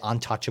that they're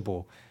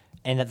untouchable,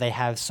 and that they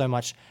have so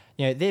much,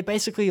 you know, they're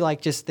basically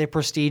like just, they're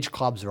prestige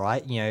clubs,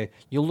 right? You know,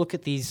 you'll look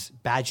at these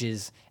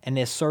badges and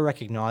they're so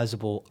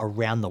recognizable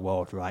around the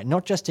world, right?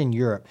 Not just in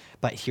Europe,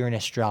 but here in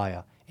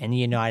Australia, in the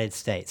United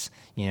States.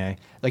 You know,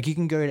 like you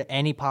can go to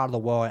any part of the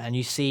world and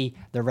you see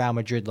the Real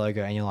Madrid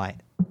logo and you're like,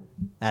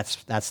 that's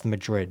the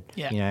Madrid.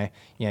 Yeah.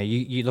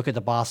 You look at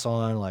the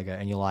Barcelona logo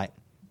and you're like,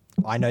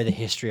 I know the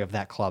history of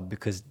that club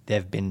because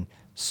they've been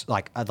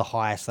like at the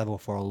highest level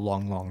for a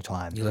long, long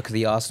time. You look at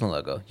the Arsenal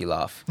logo, you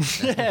laugh.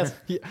 Yes,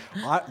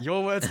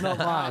 your words, not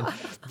mine.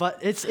 But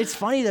it's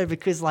funny though,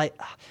 because like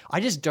I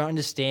just don't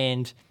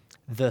understand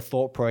the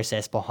thought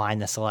process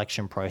behind the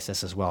selection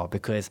process as well,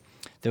 because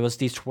there was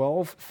these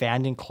 12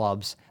 founding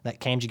clubs that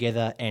came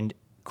together and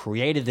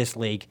created this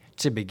league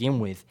to begin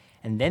with,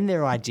 and then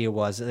their idea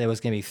was that there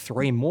was going to be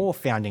 3 more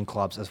founding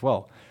clubs as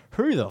well.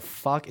 Who the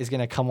fuck is going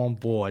to come on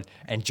board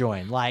and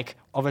join? Like,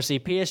 obviously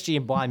PSG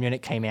and Bayern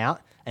Munich came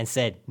out and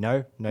said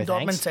no Dortmund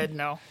thanks. said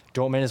no.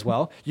 Dortmund as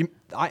well.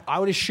 I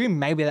would assume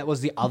maybe that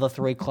was the other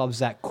 3 clubs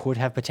that could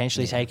have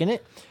potentially taken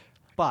it,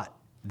 but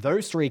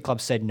those 3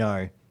 clubs said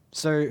no.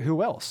 So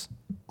who else?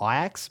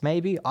 Ajax,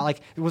 maybe?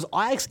 Was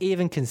Ajax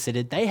even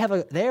considered?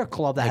 They're a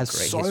club that has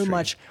great so history.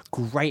 much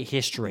great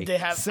history. They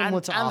have similar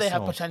and, to and Arsenal. they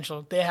have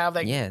potential. They have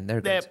like Yeah, they're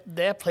good.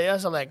 their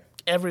players are like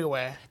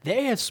everywhere.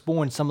 They have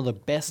spawned some of the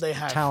best They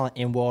have. talent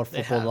in world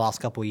football the have. last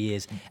couple of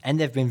years, and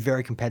they've been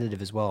very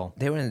competitive as well.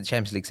 They were in the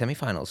Champions League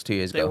semi-finals 2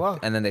 years They ago, were.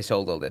 and then they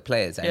sold all their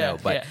players. I Yeah, know,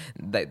 but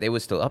yeah. they were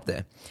still up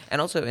there.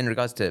 And also in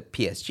regards to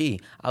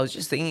PSG, I was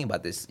just thinking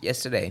about this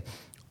yesterday.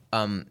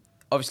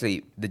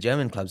 Obviously, the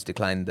German clubs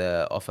declined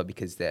the offer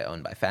because they're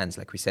owned by fans,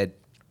 like we said.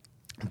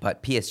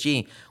 But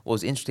PSG, what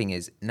was interesting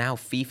is now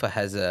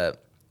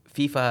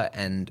FIFA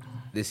and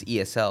this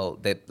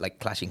ESL, they're like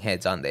clashing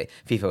heads, aren't they?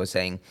 FIFA was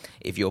saying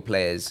if your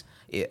players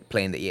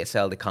play in the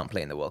ESL, they can't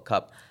play in the World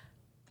Cup.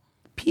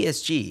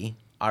 PSG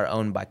are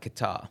owned by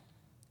Qatar.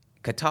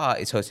 Qatar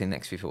is hosting the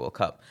next FIFA World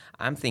Cup.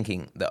 I'm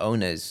thinking the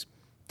owners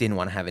didn't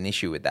want to have an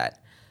issue with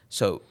that.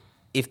 So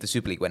if the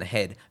Super League went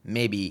ahead,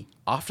 maybe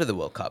after the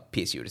World Cup,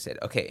 PSG would have said,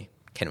 okay,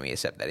 can we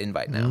accept that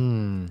invite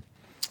now?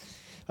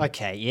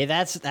 Okay, yeah,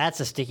 that's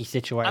a sticky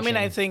situation. I mean,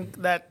 I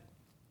think that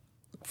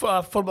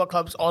football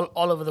clubs all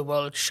over the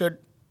world should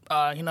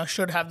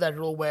have that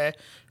rule where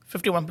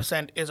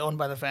 51% is owned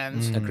by the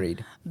fans.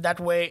 Agreed.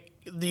 That way,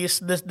 this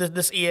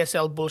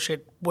ESL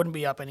bullshit wouldn't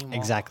be up anymore.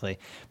 Exactly.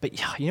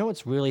 But you know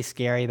what's really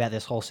scary about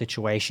this whole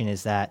situation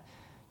is that,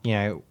 you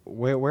know,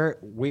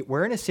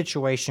 we're in a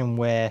situation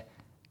where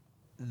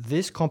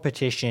this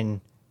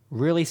competition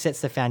really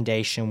sets the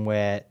foundation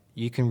where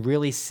you can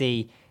really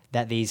see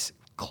that these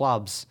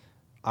clubs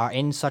are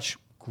in such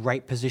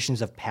great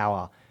positions of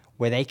power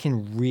where they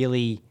can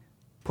really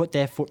put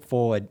their foot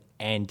forward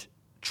and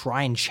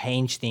try and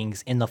change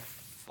things in the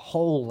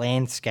whole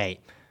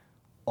landscape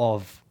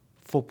of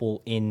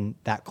football in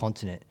that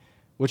continent,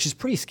 which is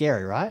pretty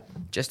scary, right?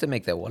 Just to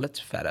make their wallets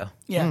fatter.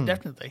 Yeah,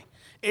 definitely.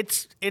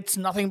 It's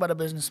nothing but a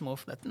business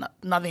move.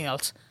 Nothing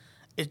else.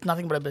 It's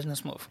nothing but a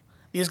business move.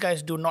 These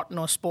guys do not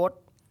know sport,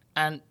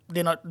 and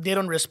they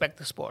don't respect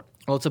the sport.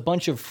 Well, it's a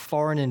bunch of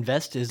foreign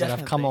investors that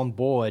have come on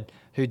board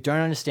who don't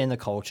understand the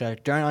culture,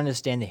 don't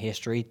understand the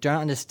history,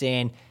 don't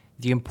understand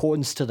the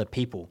importance to the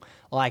people.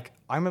 Like,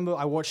 I remember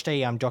I watched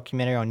a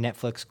documentary on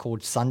Netflix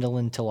called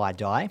Sunderland Till I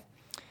Die,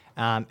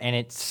 and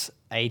it's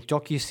a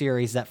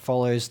docu-series that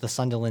follows the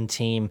Sunderland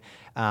team.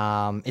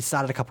 It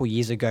started a couple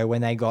years ago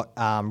when they got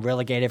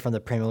relegated from the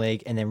Premier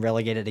League and then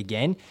relegated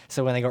again.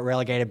 So when they got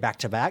relegated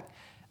back-to-back.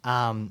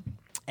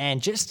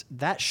 And just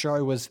that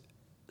show was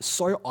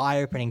so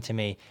eye-opening to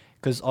me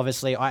because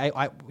obviously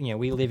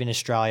we live in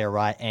Australia,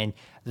 right? And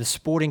the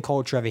sporting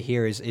culture over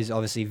here is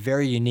obviously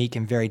very unique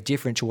and very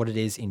different to what it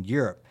is in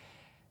Europe.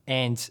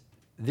 And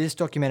this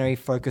documentary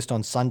focused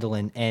on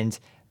Sunderland, and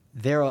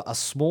they're a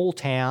small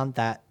town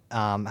that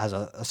has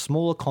a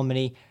small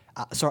economy,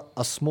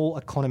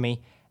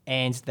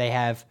 and they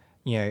have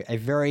a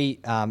very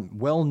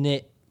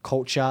well-knit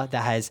culture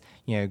that has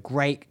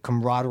great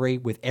camaraderie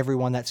with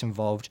everyone that's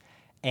involved.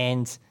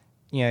 And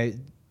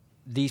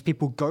these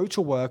people go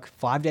to work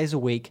 5 days a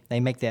week. They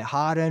make their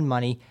hard-earned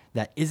money.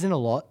 That isn't a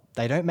lot.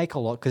 They don't make a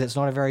lot because it's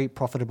not a very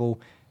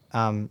profitable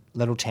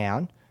little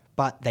town.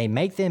 But they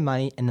make their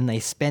money, and then they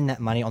spend that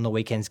money on the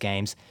weekends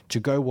games to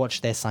go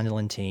watch their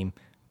Sunderland team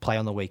play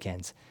on the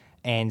weekends.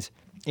 And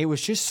it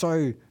was just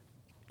so...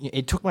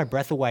 It took my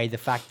breath away, the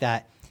fact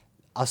that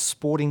a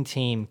sporting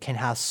team can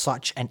have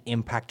such an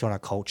impact on a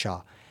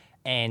culture.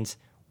 And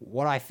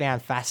what I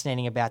found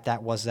fascinating about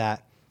that was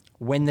that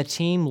when the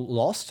team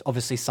lost,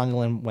 obviously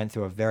Sunderland went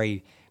through a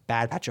very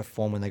bad patch of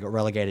form when they got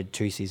relegated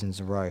 2 seasons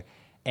in a row.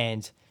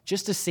 And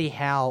just to see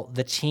how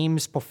the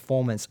team's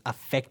performance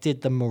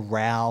affected the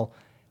morale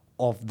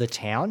of the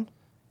town,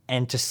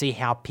 and to see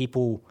how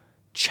people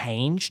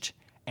changed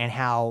and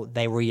how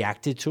they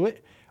reacted to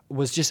it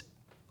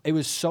it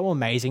was so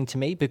amazing to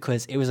me,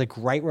 because it was a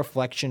great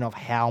reflection of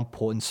how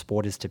important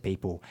sport is to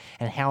people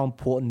and how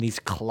important these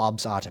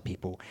clubs are to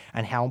people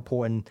and how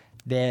important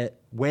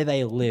where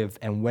they live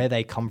and where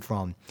they come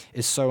from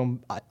is so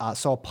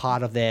a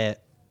part of their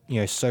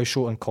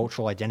social and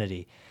cultural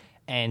identity.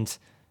 And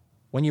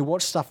when you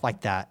watch stuff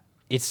like that,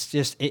 it's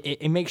just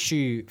it makes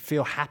you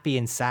feel happy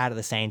and sad at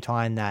the same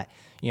time, that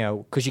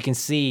because you can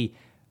see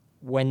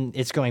when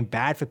it's going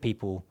bad for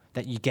people,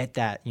 that you get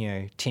that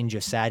tinge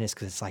of sadness,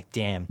 because it's like,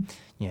 damn,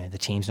 the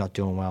team's not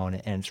doing well,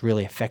 and it's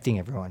really affecting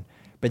everyone.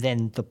 But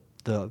then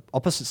the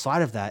opposite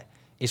side of that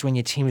is when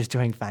your team is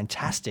doing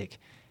fantastic,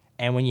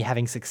 and when you're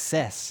having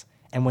success,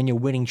 and when you're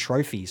winning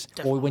trophies,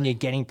 or when you're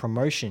getting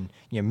promotion,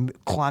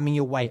 climbing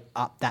your way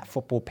up that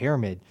football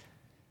pyramid.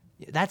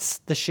 That's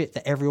the shit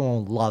that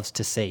everyone loves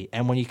to see.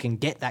 And when you can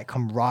get that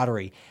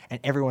camaraderie and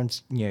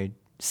everyone's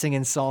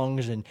singing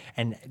songs and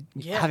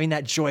having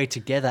that joy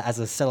together as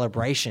a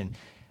celebration,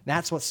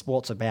 that's what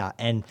sport's about.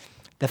 And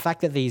the fact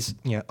that these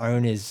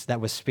owners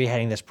that were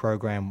spearheading this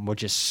program were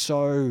just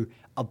so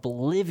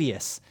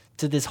oblivious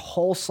to this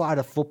whole side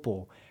of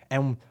football.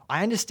 And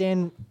I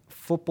understand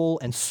football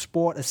and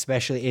sport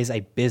especially is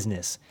a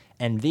business,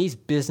 and these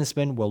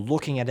businessmen were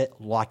looking at it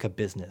like a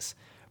business.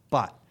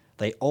 But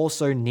they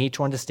also need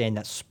to understand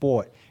that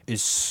sport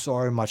is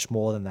so much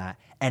more than that,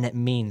 and it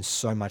means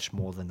so much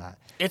more than that.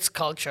 It's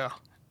culture.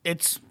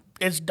 It's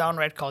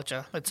downright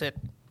culture. That's it.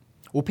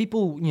 Well,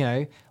 people,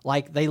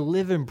 they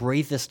live and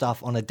breathe this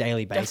stuff on a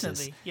daily basis.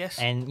 Definitely, yes.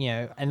 And,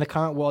 in the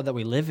current world that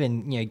we live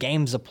in,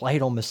 games are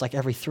played almost like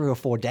every 3 or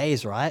 4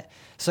 days, right?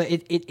 So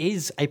it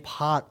is a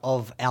part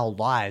of our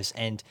lives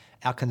and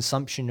our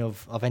consumption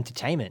of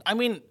entertainment. I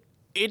mean,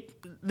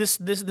 this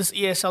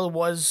ESL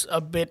was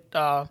a bit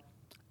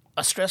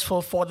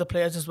stressful for the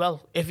players as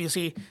well. If you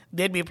see,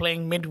 they'd be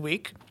playing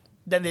midweek,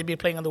 then they'd be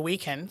playing on the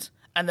weekends,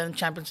 and then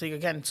Champions League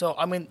again. So,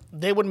 I mean,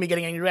 they wouldn't be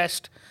getting any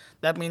rest.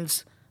 That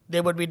means they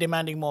would be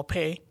demanding more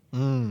pay.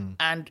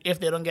 And if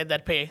they don't get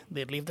that pay,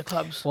 they'd leave the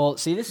clubs. Well,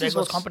 see, there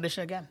goes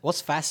competition again.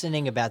 What's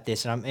fascinating about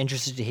this, and I'm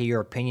interested to hear your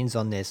opinions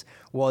on this,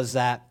 was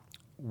that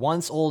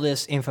once all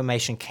this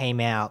information came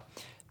out,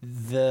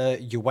 the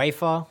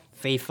UEFA,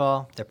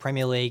 FIFA, the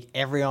Premier League,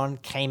 everyone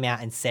came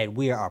out and said,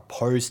 we are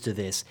opposed to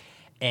this.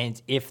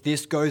 And if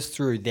this goes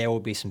through, there will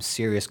be some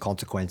serious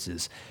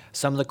consequences.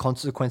 Some of the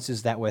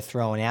consequences that were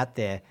thrown out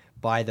there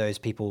by those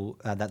people,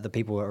 that the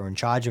people who are in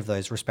charge of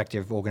those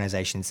respective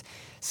organizations,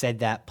 said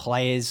that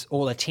players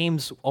or the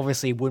teams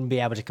obviously wouldn't be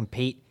able to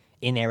compete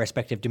in their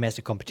respective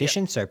domestic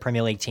competition. Yep. So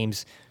Premier League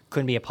teams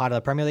couldn't be a part of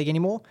the Premier League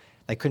anymore.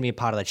 They couldn't be a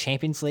part of the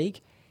Champions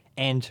League.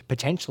 And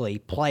potentially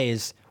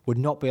players would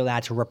not be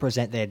allowed to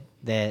represent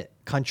their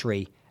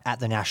country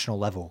at the national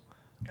level.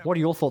 Yep. What are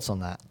your thoughts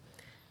on that?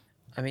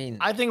 I mean,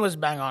 I think it was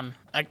bang on.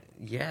 Like,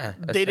 yeah,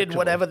 they did acceptable.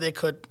 whatever they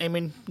could. I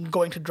mean,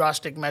 going to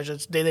drastic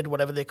measures, they did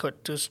whatever they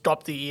could to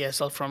stop the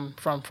ESL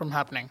from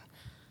happening.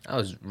 I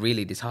was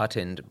really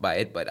disheartened by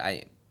it, but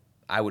I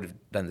would have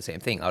done the same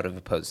thing. I would have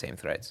opposed the same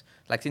threats.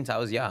 Like, since I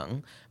was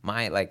young,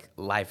 my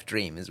life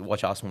dream is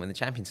watch Arsenal win the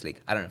Champions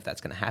League. I don't know if that's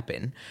going to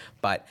happen,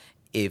 but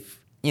if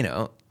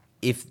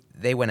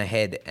they went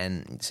ahead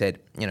and said,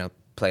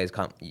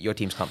 your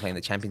teams can't play in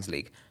the Champions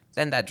League,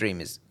 then that dream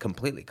is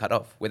completely cut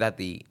off without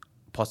the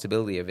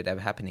possibility of it ever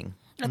happening.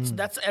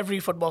 That's every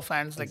football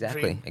fan's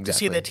dream to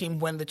see their team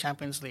win the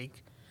Champions League,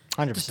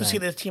 100%. just to see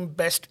their team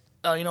best,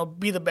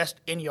 be the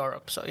best in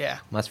Europe. So yeah,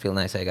 Must feel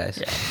nice, eh, guys?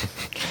 Yeah.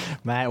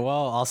 Mate, well,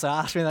 also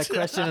ask me that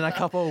question in a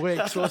couple of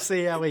weeks. We'll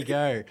see how we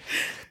go.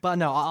 But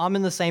no, I'm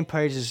in the same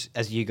page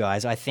as you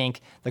guys. I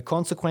think the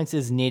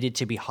consequences needed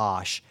to be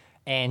harsh.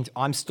 And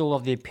I'm still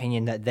of the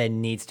opinion that there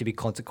needs to be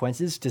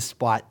consequences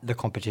despite the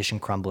competition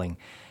crumbling.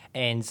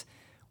 And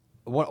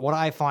what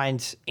I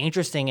find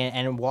interesting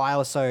and why I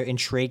was so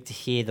intrigued to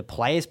hear the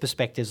players'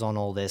 perspectives on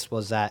all this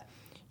was that,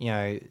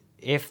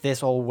 if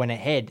this all went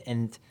ahead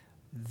and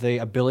the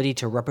ability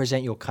to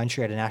represent your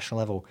country at a national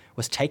level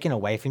was taken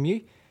away from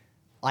you,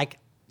 like,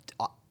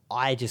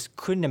 I just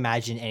couldn't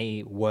imagine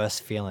any worse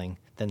feeling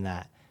than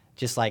that.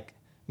 Just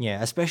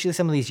especially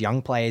some of these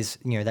young players,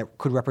 that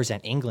could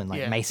represent England,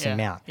 like Mason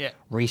Mount,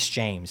 Reece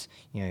James,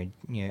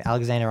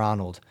 Alexander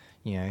Arnold,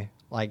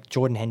 like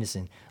Jordan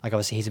Henderson. Like,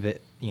 obviously he's a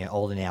bit,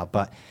 older now,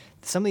 but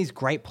some of these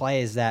great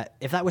players that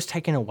if that was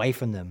taken away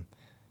from them,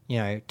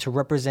 to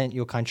represent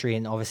your country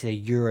and obviously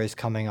the Euros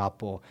coming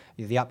up or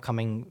the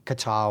upcoming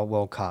Qatar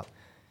World Cup,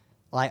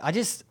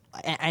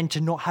 and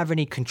to not have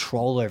any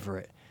control over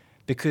it,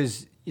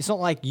 because it's not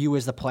like you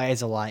as the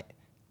players are like,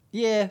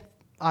 yeah,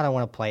 I don't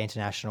want to play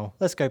international.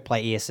 Let's go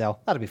play ESL.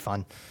 That'll be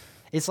fun.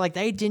 It's like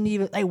they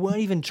weren't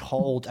even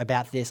told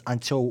about this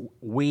until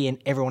we and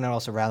everyone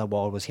else around the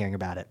world was hearing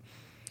about it.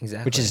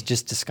 Exactly. Which is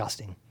just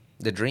disgusting.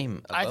 The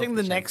dream. I think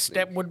the next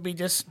step would be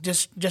just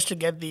to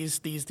get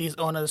these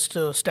owners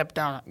to step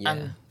down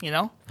and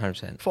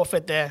 100%.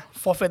 forfeit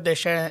their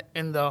share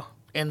in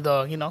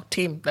the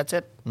team. That's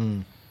it.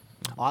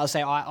 I'll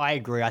say I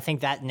agree. I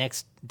think that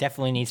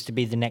definitely needs to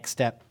be the next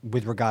step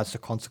with regards to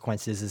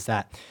consequences, is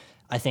that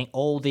I think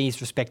all these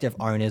respective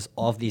owners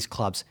of these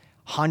clubs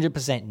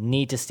 100%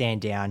 need to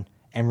stand down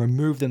and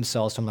remove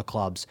themselves from the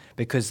clubs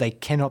because they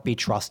cannot be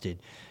trusted.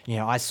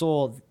 I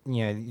saw,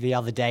 the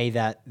other day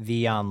that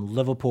the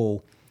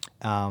Liverpool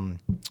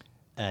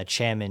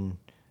chairman,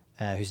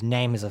 whose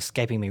name is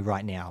escaping me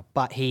right now,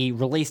 but he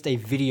released a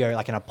video,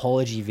 like an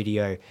apology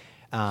video,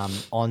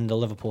 on the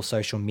Liverpool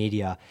social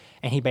media,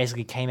 and he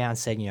basically came out and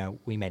said,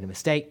 we made a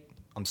mistake.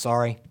 I'm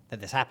sorry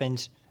that this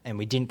happened, and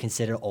we didn't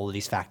consider all of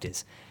these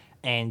factors.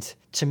 And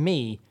to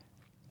me,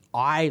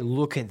 I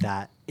look at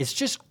that, it's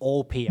just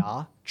all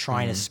PR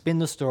trying to spin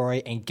the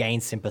story and gain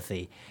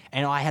sympathy.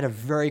 And I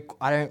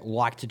don't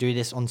like to do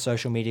this on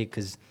social media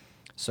because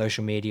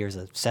social media is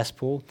a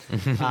cesspool.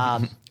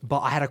 But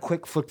I had a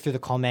quick flick through the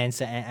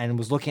comments and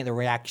was looking at the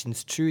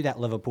reactions to that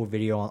Liverpool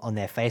video on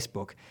their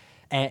Facebook.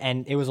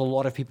 And it was a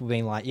lot of people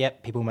being like,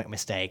 yep, people make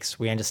mistakes.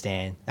 We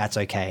understand. That's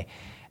okay.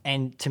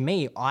 And to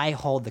me, I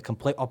hold the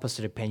complete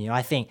opposite opinion.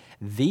 I think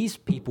these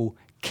people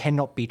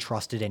cannot be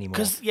trusted anymore.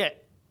 Because,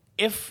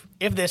 if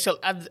they're still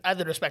at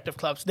the respective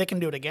clubs, they can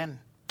do it again.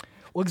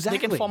 Well, exactly.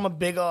 They can form a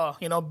bigger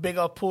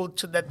pool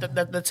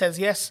that says,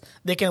 yes,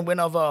 they can win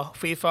over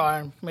FIFA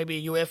and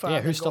maybe UEFA.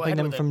 Yeah, who's stopping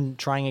them from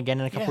trying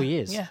again in a couple of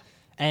years? Yeah.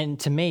 And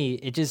to me,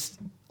 it just,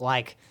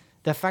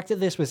 the fact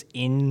that this was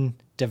in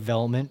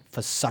development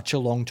for such a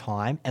long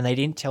time and they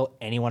didn't tell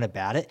anyone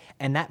about it,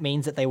 and that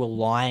means that they were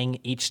lying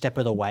each step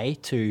of the way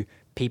to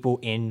people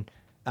in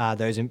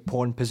those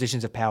important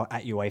positions of power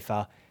at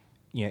UEFA,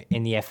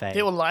 in the FA.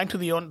 They were lying to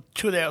their own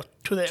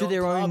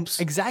clubs,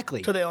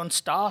 exactly, to their own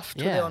staff,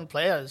 to their own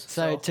players.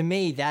 So to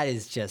me,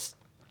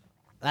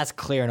 that's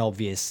clear and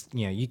obvious.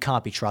 You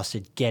can't be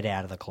trusted. Get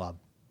out of the club.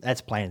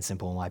 That's plain and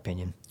simple, in my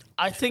opinion.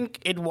 I think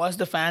it was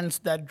the fans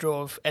that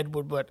drove Ed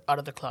Woodward out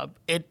of the club.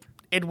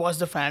 It was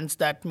the fans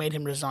that made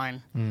him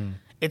resign.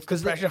 It's the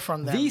pressure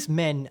from them. These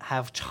men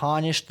have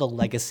tarnished the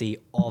legacy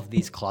of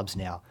these clubs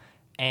now.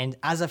 And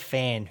as a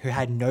fan who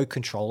had no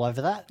control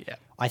over that,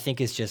 I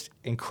think it's just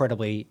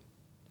incredibly,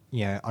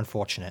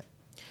 unfortunate.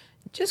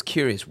 Just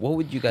curious, what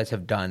would you guys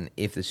have done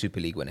if the Super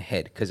League went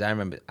ahead? Because I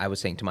remember I was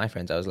saying to my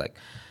friends, I was like,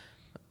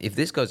 if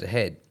this goes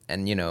ahead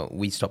and,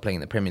 we stop playing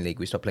in the Premier League,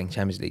 we stop playing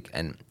Champions League,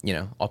 and,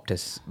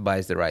 Optus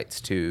buys the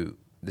rights to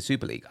the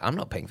Super League, I'm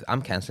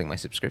cancelling my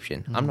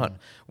subscription. I'm not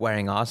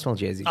wearing Arsenal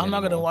jerseys I'm not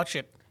going to anymore. watch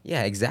it.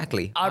 Yeah,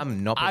 exactly.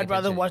 I'd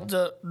rather watch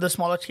the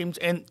smaller teams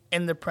in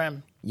the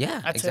Prem.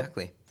 Yeah, That's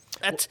exactly.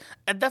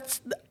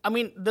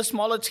 The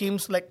smaller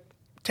teams,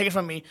 take it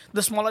from me,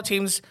 the smaller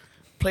teams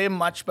play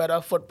much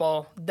better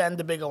football than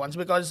the bigger ones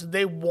because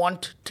they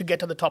want to get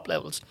to the top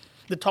levels.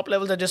 The top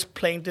levels are just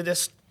playing to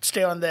just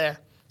stay on there,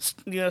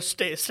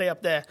 stay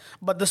up there.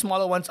 But the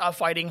smaller ones are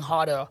fighting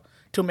harder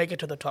to make it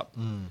to the top.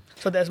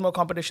 So there's more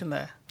competition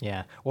there.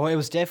 Yeah. Well, it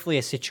was definitely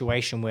a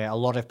situation where a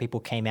lot of people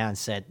came out and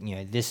said,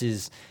 this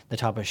is the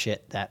type of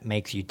shit that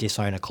makes you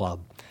disown a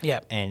club.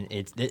 Yeah. And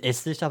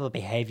it's this type of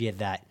behavior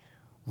that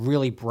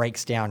really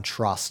breaks down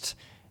trust,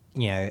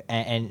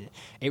 and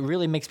it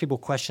really makes people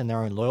question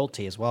their own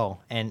loyalty as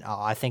well. And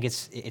I think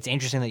it's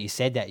interesting that you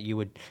said that you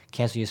would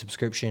cancel your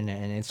subscription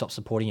and stop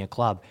supporting your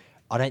club.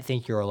 I don't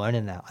think you're alone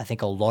in that. I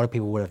think a lot of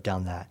people would have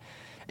done that.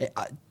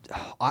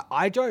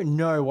 I don't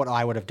know what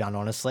I would have done,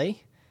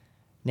 honestly,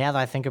 now that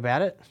I think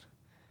about it.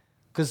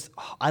 Because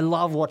I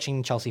love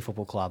watching Chelsea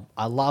Football Club.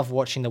 I love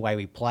watching the way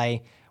we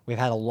play. We've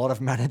had a lot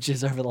of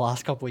managers over the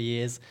last couple of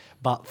years.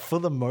 But for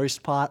the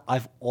most part,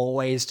 I've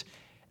always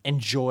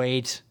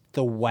enjoyed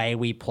the way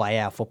we play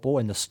our football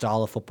and the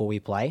style of football we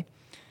play.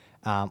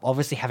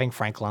 Obviously, having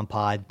Frank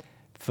Lampard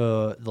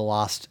for the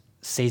last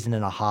season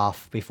and a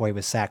half before he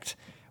was sacked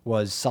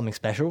was something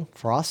special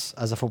for us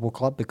as a football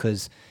club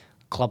because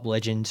club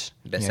legend,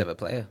 Best ever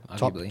player,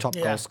 arguably. top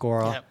goal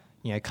scorer,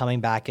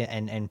 coming back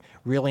and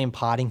really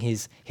imparting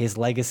his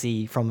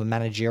legacy from a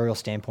managerial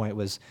standpoint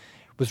was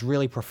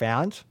really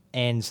profound.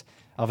 And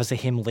obviously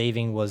him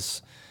leaving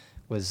was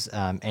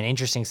an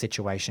interesting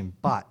situation.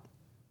 But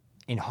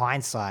in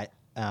hindsight,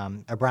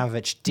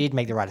 Abramovich did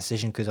make the right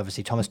decision because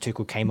obviously Thomas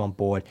Tuchel came on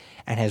board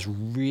and has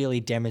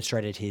really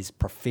demonstrated his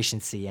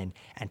proficiency and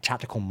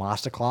tactical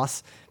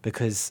masterclass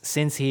because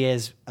since he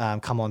has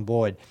come on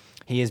board,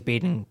 he has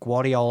beaten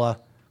Guardiola,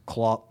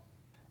 Klopp,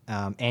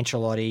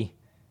 Ancelotti,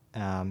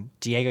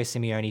 Diego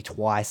Simeone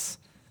twice.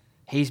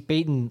 He's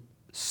beaten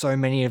so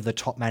many of the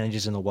top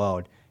managers in the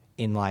world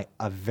in like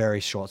a very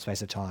short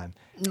space of time.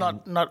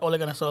 Not Ole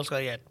Gunnar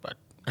Solskjaer yet, but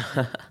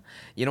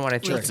You know what I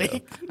think? We'll see.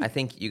 Though? I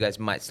think you guys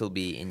might still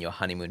be in your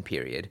honeymoon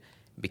period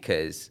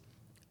because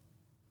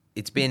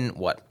it's been,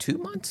 2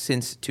 months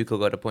since Tuchel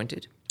got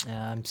appointed?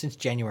 Since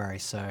January,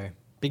 so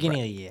beginning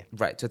of the year.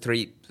 Right, so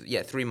 3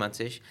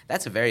 months-ish.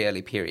 That's a very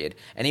early period.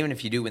 And even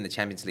if you do win the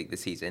Champions League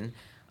this season,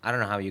 I don't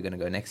know how you're going to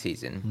go next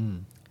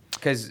season.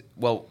 Because,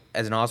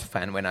 as an Arsenal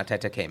fan, when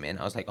Arteta came in,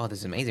 I was like, oh, this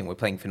is amazing. We're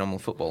playing phenomenal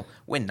football.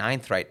 We're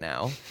 9th right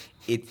now.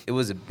 It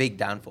was a big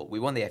downfall. We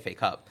won the FA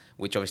Cup,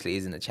 which obviously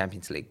isn't the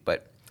Champions League.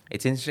 But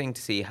it's interesting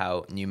to see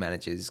how new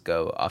managers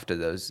go after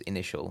those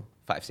initial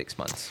 5-6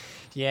 months.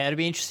 Yeah, it'll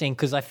be interesting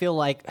because I feel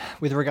like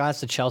with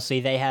regards to Chelsea,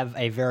 they have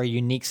a very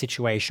unique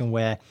situation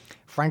where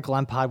Frank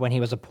Lampard, when he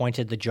was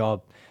appointed the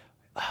job,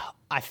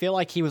 I feel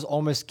like he was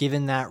almost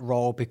given that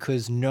role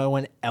because no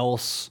one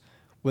else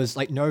was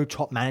like, no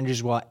top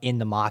managers were in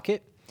the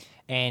market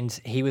and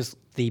he was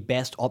the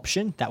best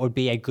option. That would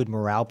be a good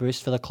morale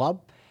boost for the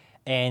club.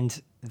 And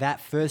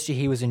that first year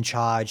he was in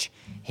charge,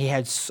 he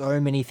had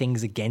so many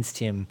things against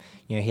him.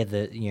 He had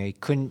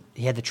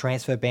the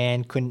transfer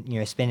ban,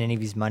 couldn't spend any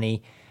of his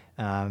money.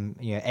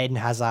 Eden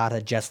Hazard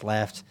had just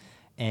left,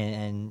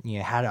 and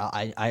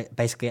had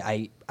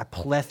basically a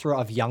plethora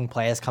of young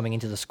players coming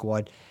into the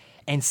squad,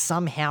 and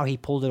somehow he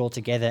pulled it all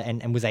together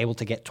and was able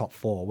to get top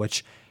 4,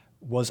 which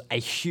was a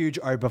huge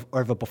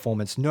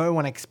overperformance. No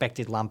one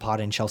expected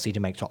Lampard and Chelsea to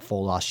make top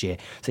 4 last year.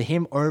 So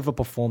him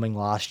overperforming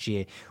last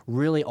year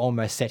really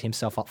almost set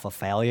himself up for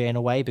failure in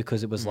a way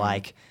because it was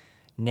like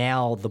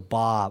now the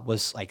bar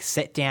was like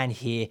set down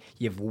here.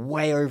 You've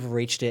way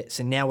overreached it.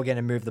 So now we're going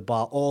to move the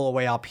bar all the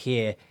way up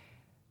here.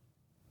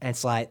 And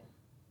it's like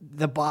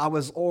the bar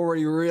was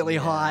already really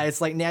high.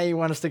 It's like now you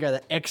want us to go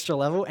the extra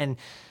level. And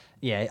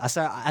yeah,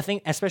 so I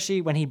think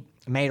especially when he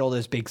made all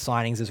those big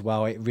signings as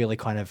well, it really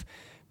kind of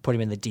put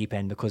him in the deep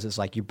end because it's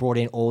like you brought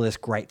in all this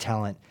great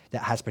talent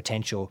that has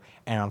potential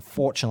and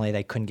unfortunately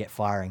they couldn't get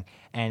firing.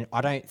 And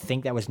I don't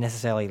think that was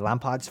necessarily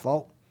Lampard's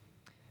fault.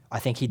 I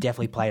think he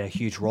definitely played a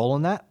huge role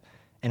in that.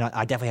 And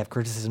I definitely have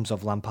criticisms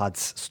of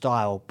Lampard's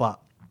style,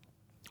 but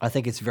I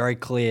think it's very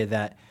clear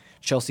that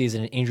Chelsea is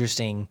in an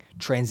interesting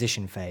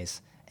transition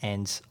phase.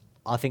 And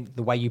I think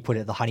the way you put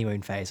it, the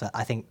honeymoon phase,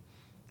 I think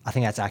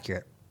that's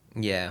accurate.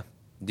 Yeah.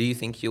 Do you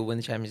think you'll win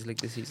the Champions League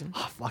this season?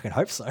 I fucking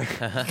hope so.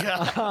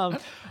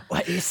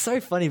 It's so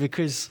funny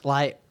because,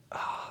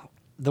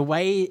 the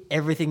way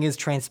everything is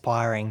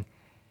transpiring,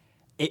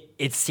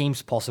 it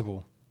seems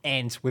possible.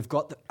 And we've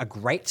got a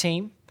great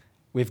team.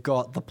 We've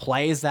got the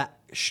players that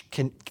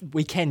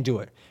we can do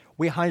it.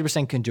 We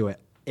 100% can do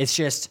it. It's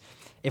just,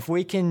 if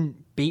we can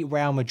beat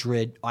Real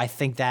Madrid, I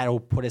think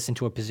that'll put us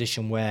into a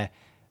position where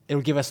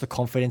it'll give us the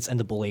confidence and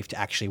the belief to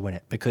actually win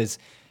it. Because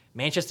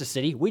Manchester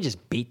City, we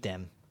just beat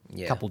them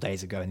a couple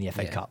days ago in the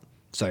FA Cup.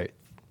 So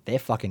they're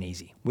fucking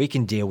easy. We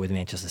can deal with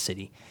Manchester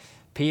City.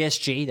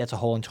 PSG, that's a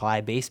whole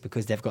entire beast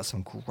because they've got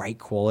some great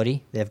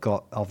quality. They've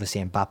got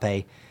obviously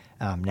Mbappe,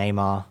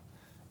 Neymar.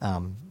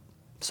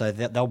 So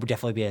they'll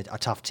definitely be a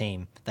tough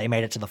team. They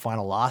made it to the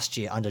final last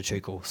year under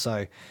Tuchel.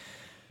 So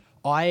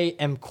I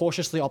am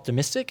cautiously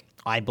optimistic.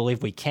 I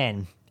believe we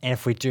can. And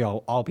if we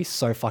do, I'll be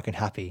so fucking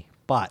happy.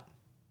 But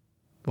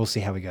we'll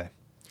see how we go.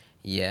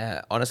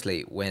 Yeah,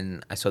 honestly,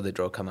 when I saw the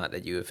draw come out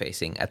that you were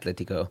facing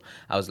Atletico,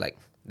 I was like,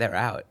 they're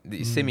out.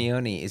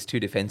 Simeone is too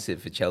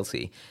defensive for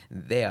Chelsea.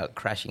 They are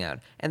crashing out.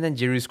 And then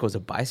Giroud scores a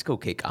bicycle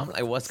kick. I'm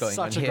like, what's going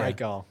on here? Such a great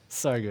goal.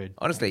 So good.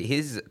 Honestly,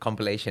 his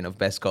compilation of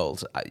best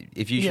goals,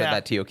 if you show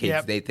that to your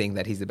kids, they think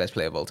that he's the best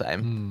player of all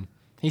time.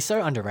 He's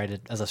so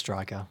underrated as a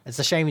striker. It's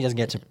a shame he doesn't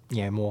get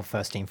to more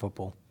first team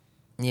football.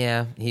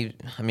 Yeah,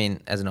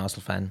 as an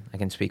Arsenal fan, I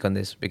can speak on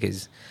this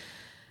because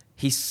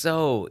he's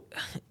so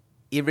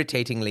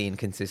irritatingly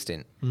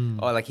inconsistent.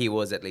 Or like he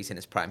was at least in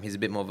his prime. He's a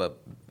bit more of a...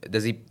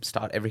 Does he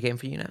start every game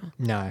for you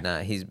now?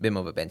 No. He's a bit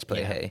more of a bench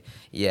player, hey?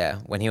 Yeah,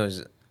 when he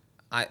was...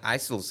 I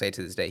still say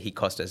to this day, he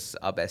cost us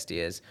our best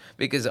years.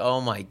 Because, oh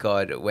my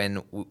God,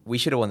 when we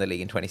should have won the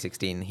league in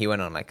 2016, he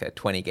went on like a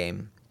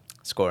 20-game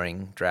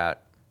scoring drought.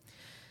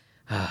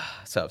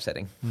 So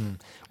upsetting.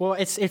 Well,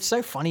 it's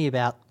so funny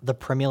about the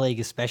Premier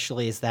League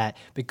especially is that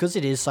because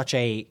it is such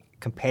a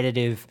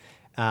competitive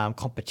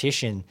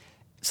competition,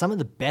 some of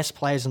the best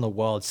players in the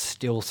world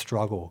still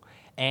struggle.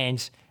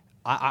 And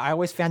I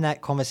always found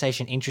that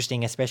conversation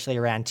interesting, especially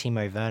around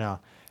Timo Werner,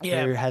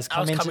 who has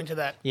come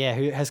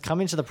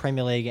into the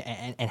Premier League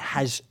and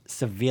has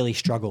severely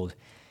struggled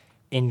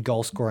in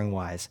goal scoring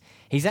wise.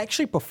 He's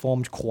actually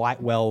performed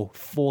quite well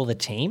for the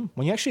team.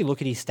 When you actually look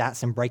at his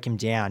stats and break him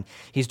down,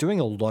 he's doing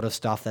a lot of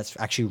stuff that's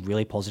actually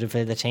really positive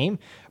for the team.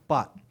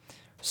 But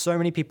so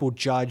many people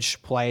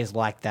judge players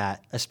like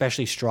that,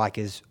 especially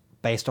strikers,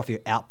 based off your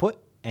output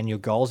and your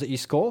goals that you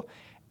score.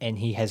 And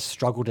he has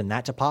struggled in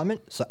that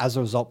department. So as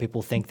a result,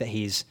 people think that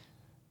he's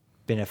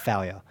been a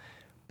failure.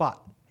 But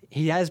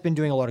he has been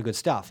doing a lot of good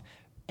stuff.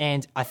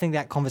 And I think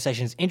that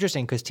conversation is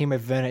interesting because Timo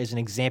Werner is an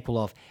example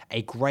of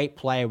a great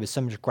player with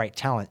so much great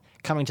talent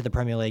coming to the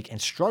Premier League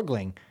and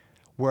struggling.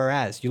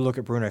 Whereas you look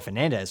at Bruno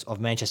Fernandes of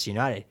Manchester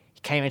United,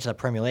 he came into the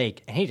Premier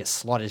League and he just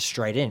slotted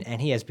straight in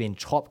and he has been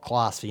top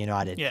class for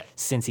United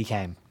since he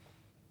came.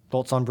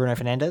 Thoughts on Bruno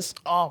Fernandes?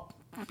 Oh,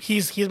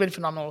 he's been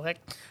phenomenal. Like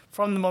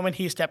from the moment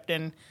he stepped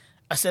in,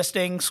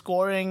 assisting,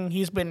 scoring,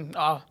 he's been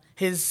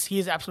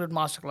he's absolute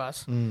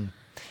masterclass.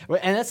 Well,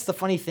 and that's the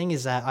funny thing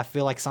is that I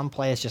feel like some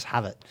players just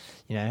have it.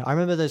 I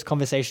remember those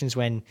conversations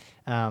when,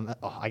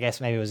 I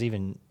guess maybe it was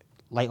even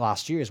late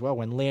last year as well,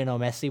 when Lionel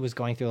Messi was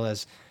going through all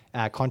those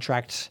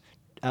contract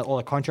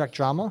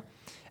drama.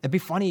 It'd be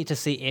funny to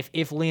see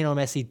if Lionel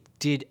Messi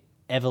did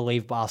ever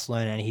leave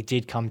Barcelona and he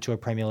did come to a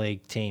Premier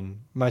League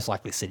team, most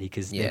likely City,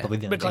 because they're probably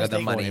they've got the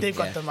money.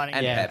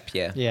 And Pep,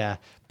 Yeah.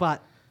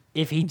 But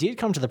if he did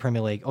come to the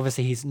Premier League,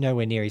 obviously he's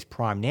nowhere near his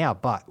prime now,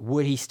 but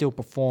would he still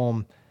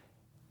perform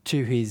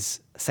to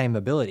his same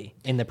ability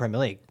in the Premier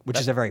League, which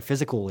is a very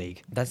physical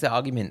league? That's the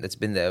argument that's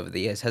been there over the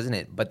years, hasn't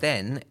it? But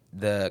then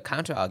the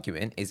counter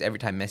argument is every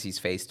time Messi's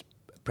faced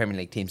Premier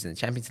League teams in the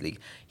Champions League,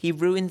 he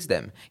ruins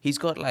them. He's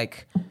got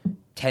like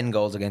 10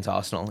 goals against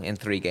Arsenal in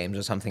 3 games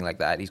or something like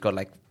that. He's got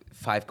like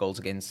 5 goals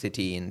against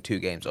City in 2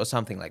 games or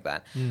something like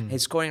that.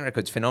 His scoring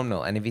record's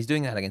phenomenal. And if he's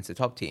doing that against the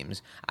top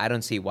teams, I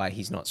don't see why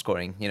he's not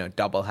scoring,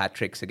 double hat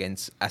tricks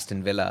against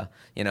Aston Villa,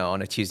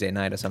 on a Tuesday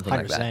night or something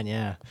like that. 100%,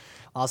 yeah.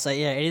 I'll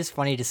say, it is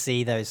funny to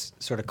see those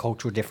sort of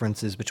cultural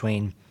differences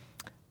between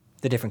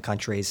the different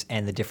countries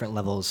and the different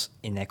levels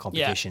in their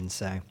competition.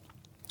 So,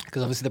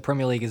 because obviously the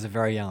Premier League is a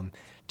very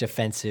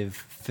defensive,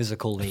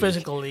 physical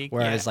league.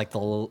 Whereas like the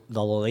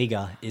La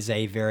Liga is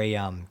a very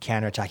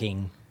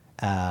counter-attacking,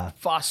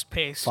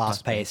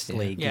 fast-paced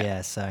league.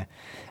 Yeah. So,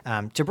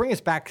 to bring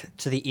us back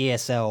to the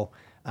ESL,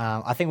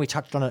 I think we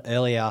touched on it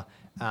earlier.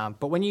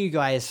 But when you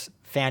guys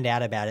found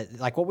out about it,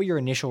 like what were your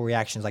initial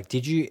reactions? Like,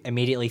 did you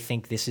immediately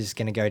think this is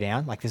going to go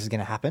down? Like this is going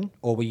to happen?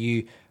 Or were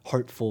you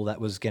hopeful that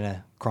was going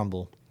to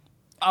crumble?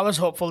 I was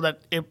hopeful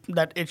that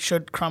it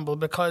should crumble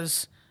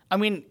because,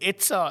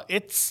 it's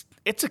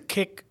a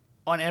kick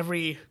on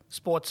every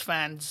sports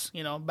fan's,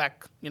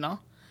 back,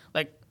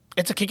 like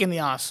it's a kick in the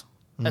ass.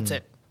 That's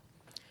it.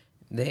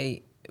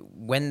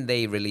 When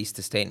they released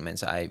the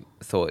statements, I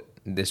thought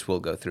this will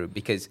go through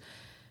because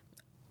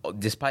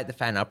despite the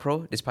fan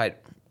uproar, despite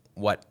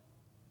what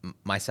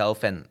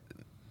myself and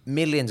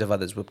millions of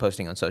others were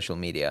posting on social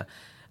media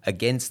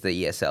against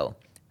the ESL,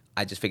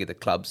 I just figured the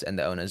clubs and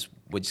the owners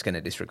were just going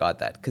to disregard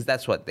that because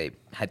that's what they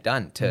had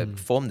done to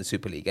form the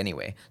Super League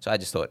anyway. So I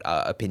just thought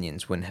our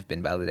opinions wouldn't have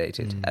been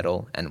validated at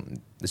all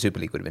and the Super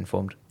League would have been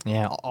formed.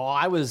 Yeah,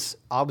 I was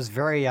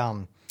very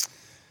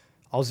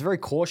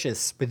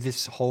cautious with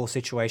this whole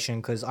situation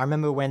because I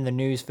remember when the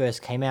news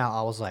first came out,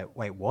 I was like,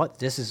 wait, what?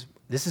 This is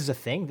a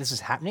thing? This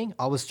is happening?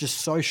 I was just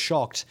so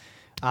shocked.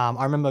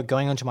 I remember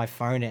going onto my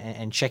phone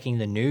and checking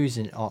the news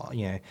and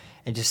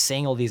and just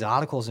seeing all these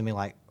articles and being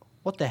like,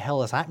 what the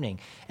hell is happening?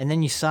 And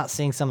then you start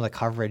seeing some of the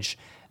coverage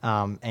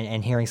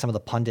and hearing some of the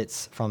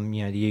pundits from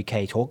the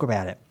UK talk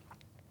about it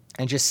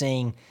and just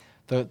seeing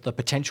the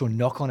potential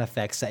knock-on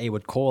effects that it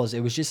would cause.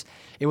 It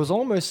was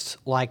almost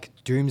like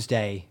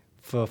doomsday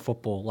for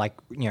football. Like,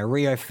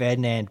 Rio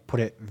Ferdinand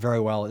put it very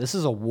well. This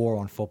is a war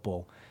on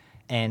football.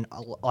 And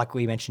like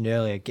we mentioned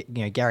earlier,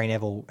 Gary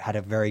Neville had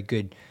a very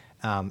good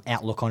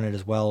outlook on it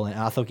as well. And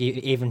I thought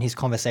even his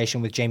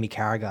conversation with Jamie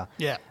Carragher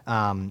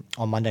on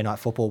Monday Night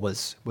Football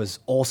was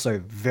also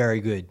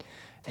very good.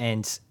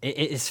 And it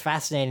is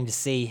fascinating to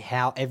see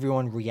how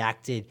everyone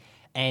reacted.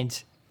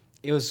 And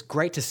it was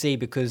great to see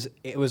because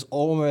it was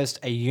almost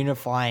a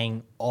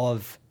unifying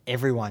of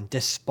everyone,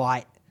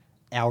 despite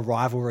our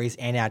rivalries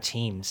and our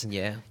teams.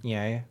 Yeah. You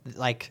know,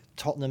 like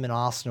Tottenham and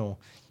Arsenal,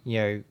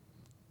 you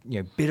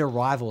know, bitter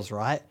rivals,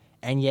 right?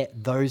 And yet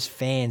those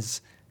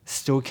fans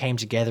still came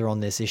together on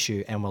this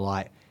issue and were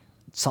like,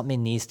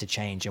 something needs to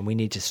change and we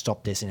need to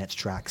stop this in its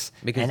tracks.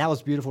 Because and that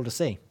was beautiful to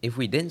see. If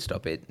we didn't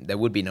stop it, there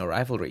would be no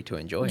rivalry to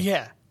enjoy.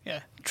 Yeah,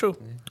 true.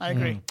 I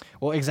agree.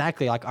 Well,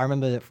 exactly. Like I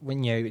remember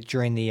when, you know,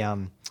 during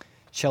the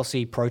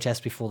Chelsea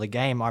protest before the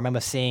game, I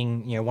remember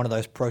seeing, you know, one of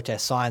those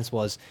protest signs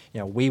was, you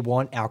know, we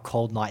want our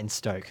cold night in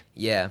Stoke.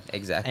 Yeah,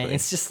 exactly. And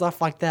it's just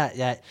stuff like that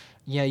that,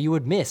 you know, you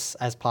would miss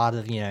as part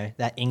of, you know,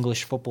 that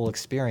English football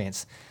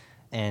experience.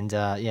 And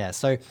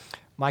so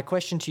my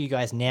question to you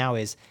guys now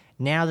is,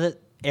 now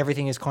that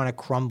everything is kind of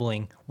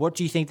crumbling, what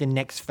do you think the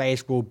next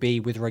phase will be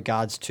with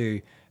regards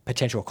to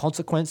potential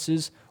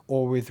consequences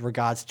or with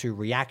regards to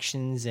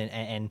reactions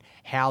and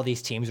how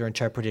these teams are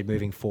interpreted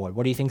moving forward?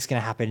 What do you think is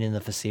going to happen in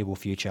the foreseeable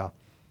future?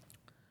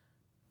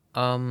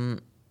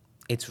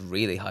 It's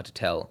really hard to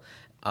tell.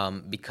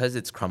 Because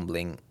it's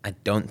crumbling, I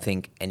don't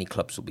think any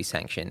clubs will be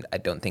sanctioned. I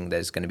don't think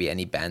there's going to be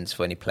any bans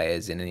for any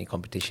players in any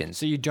competitions.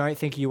 So you don't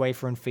think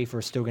UEFA and FIFA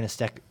are still going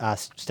to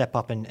step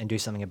up and do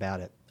something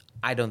about it?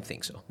 I don't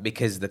think so,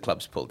 because the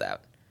clubs pulled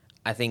out.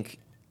 I think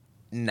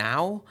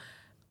now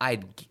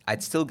I'd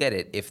still get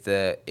it if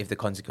the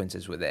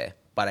consequences were there,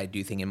 but I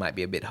do think it might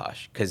be a bit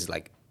harsh because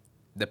like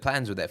the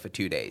plans were there for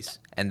 2 days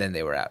and then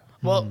they were out.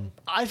 Well,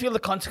 I feel the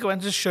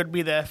consequences should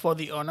be there for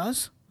the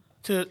owners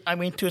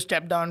to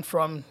step down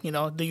from, you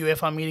know, the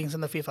UEFA meetings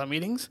and the FIFA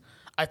meetings.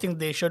 I think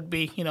they should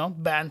be, you know,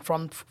 banned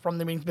from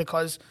the meetings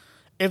because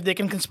if they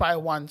can conspire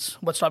once,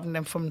 what's stopping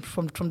them from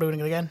doing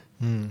it again?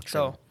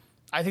 So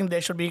I think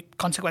there should be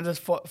consequences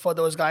for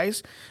those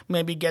guys.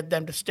 Maybe get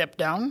them to step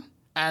down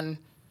and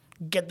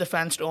get the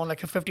fans to own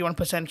like a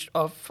 51%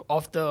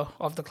 of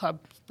the club.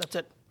 That's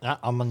it.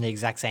 I'm on the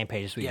exact same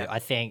page as we Yeah. do. I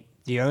think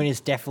the owners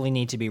definitely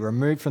need to be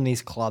removed from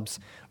these clubs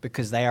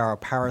because they are a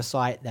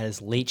parasite that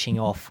is leeching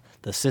off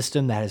the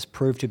system that has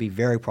proved to be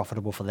very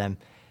profitable for them.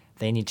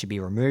 They need to be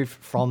removed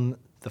from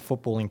the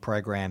footballing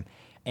program.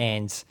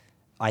 And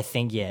I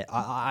think,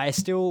 I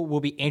still will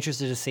be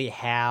interested to see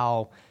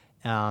how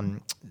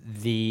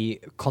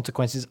the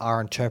consequences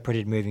are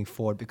interpreted moving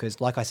forward because,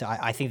 like I said,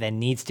 I think there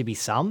needs to be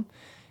some.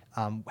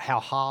 How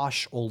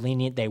harsh or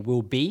lenient they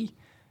will be,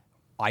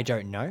 I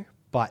don't know.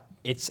 But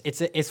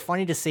it's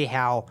funny to see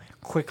how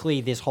quickly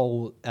this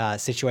whole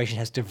situation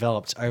has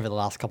developed over the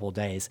last couple of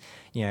days.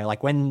 You know,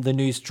 like when the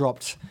news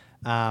dropped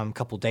a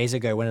couple of days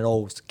ago, when it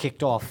all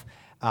kicked off,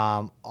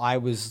 I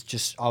was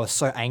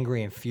so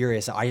angry and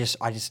furious.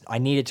 I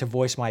needed to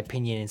voice my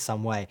opinion in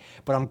some way.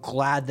 But I'm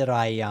glad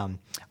that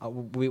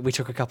we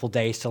took a couple of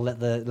days to let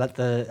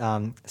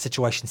the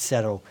situation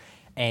settle.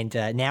 And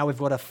now we've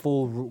got a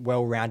full,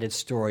 well-rounded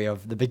story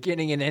of the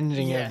beginning and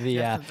ending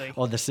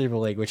of the Super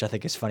League, which I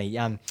think is funny.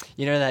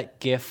 You know that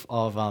GIF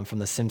of from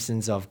The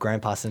Simpsons of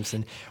Grandpa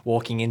Simpson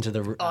walking into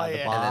the bar, And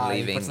then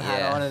leaving, he puts the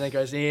hat on and then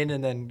goes in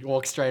and then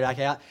walks straight back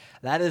out.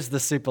 That is the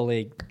Super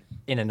League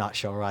in a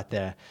nutshell, right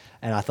there.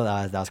 And I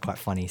thought that was quite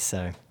funny.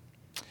 So,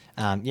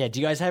 do you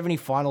guys have any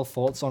final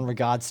thoughts on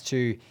regards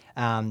to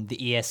the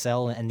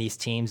ESL and these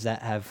teams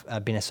that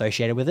have been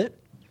associated with it?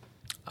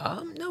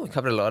 No, we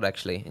covered a lot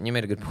actually, and you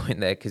made a good point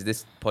there because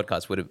this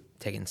podcast would have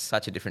taken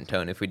such a different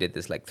tone if we did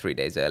this like 3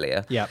 days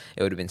earlier. Yeah,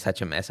 it would have been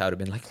such a mess. I would have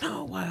been like,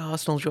 no, why are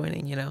Arsenal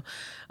joining? You know,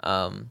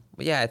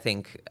 but yeah, I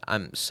think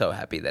I'm so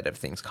happy that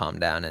everything's calmed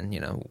down, and you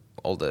know,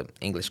 all the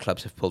English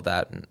clubs have pulled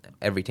out, and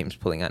every team's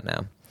pulling out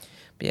now.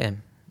 But yeah,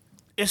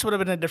 this would have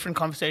been a different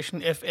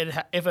conversation if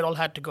it all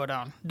had to go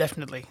down.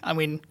 Definitely. I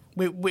mean,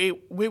 we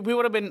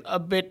would have been a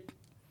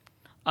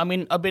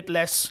bit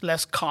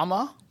less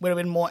calmer. Would have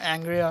been more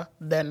angrier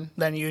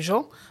than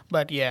usual.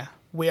 But yeah,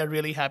 we are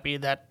really happy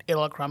that it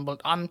all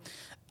crumbled.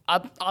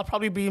 I'll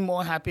probably be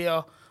more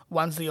happier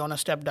once the owner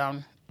step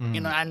down, you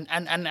know,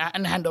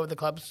 and hand over the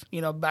clubs, you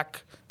know,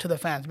 back to the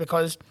fans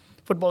because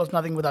football is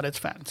nothing without its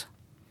fans.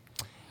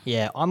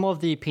 Yeah, I'm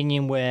of the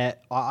opinion where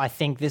I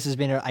think this has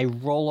been a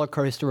roller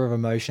coaster of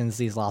emotions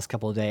these last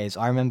couple of days.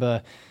 I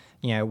remember,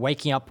 you know,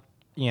 waking up,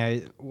 you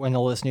know, when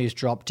all this news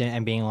dropped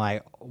and being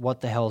like,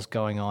 what the hell's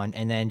going on?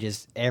 And then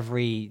just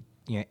every,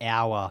 you know,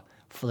 hour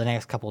for the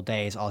next couple of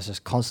days, I was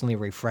just constantly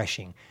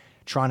refreshing,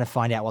 trying to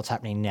find out what's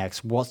happening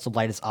next. What's the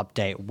latest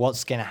update?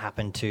 What's going to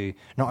happen to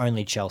not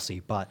only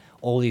Chelsea, but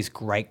all these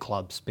great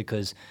clubs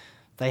because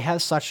they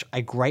have such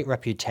a great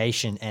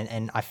reputation.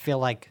 And I feel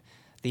like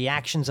the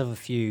actions of a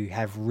few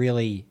have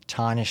really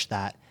tarnished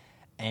that.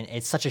 And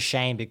it's such a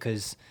shame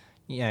because,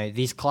 you know,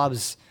 these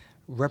clubs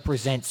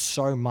represent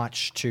so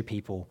much to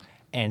people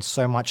and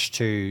so much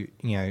to,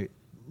 you know,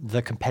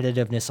 the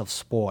competitiveness of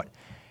sport.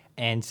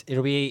 And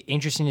it'll be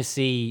interesting to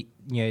see,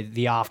 you know,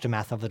 the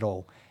aftermath of it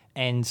all.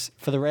 And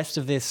for the rest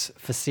of this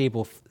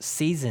foreseeable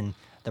season,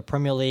 the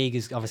Premier League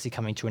is obviously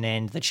coming to an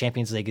end. The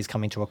Champions League is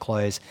coming to a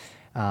close.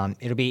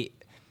 It'll be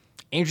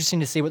interesting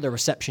to see what the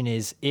reception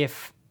is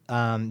if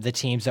the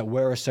teams that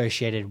were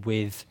associated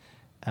with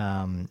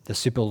the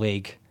Super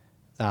League,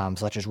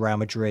 such as Real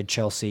Madrid,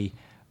 Chelsea,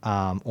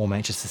 or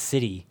Manchester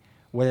City,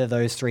 whether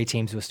those three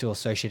teams were still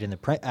associated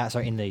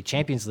in the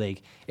Champions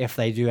League, if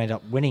they do end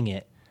up winning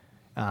it,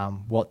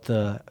 what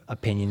the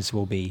opinions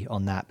will be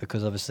on that,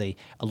 because obviously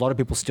a lot of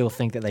people still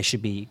think that they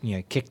should be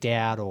kicked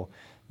out or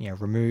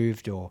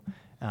removed or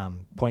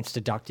points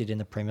deducted in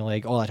the Premier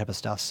League, all that type of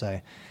stuff.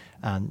 So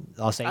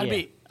I'll say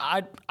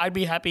I'd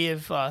be happy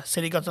if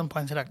City got some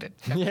points deducted.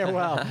 yeah,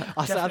 well,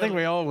 I think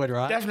we all would,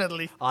 right?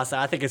 Definitely.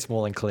 I think it's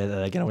more than clear that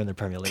they're going to win the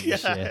Premier League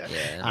this year.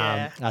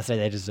 Yeah. I say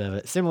they deserve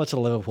it. Similar to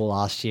Liverpool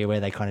last year, where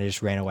they kind of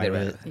just ran away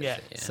with it. Yeah.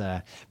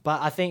 So,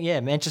 but I think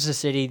Manchester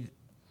City.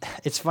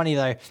 It's funny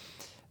though.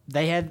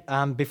 They had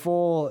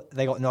before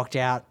they got knocked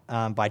out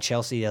by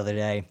Chelsea the other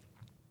day.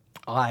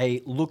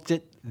 I looked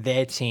at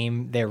their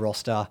team, their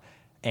roster,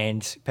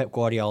 and Pep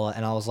Guardiola,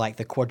 and I was like,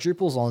 the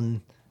quadruple's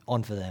on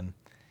for them.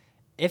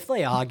 If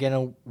they are going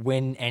to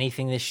win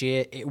anything this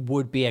year, it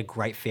would be a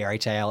great fairy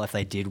tale if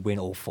they did win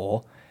all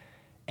four.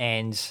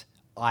 And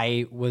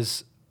I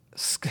was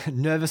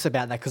nervous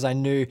about that because I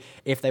knew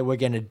if they were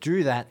going to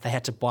do that, they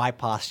had to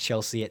bypass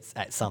Chelsea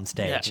at some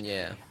stage.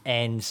 Yeah.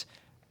 And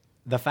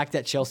the fact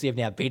that Chelsea have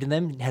now beaten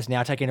them has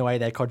now taken away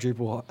their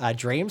quadruple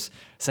dreams.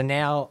 So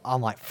now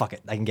I'm like, fuck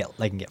it, they can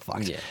get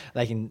fucked. Yeah.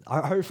 They can.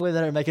 Hopefully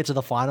they don't make it to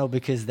the final,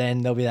 because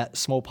then there'll be that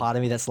small part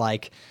of me that's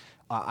like,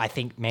 I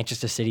think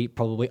Manchester City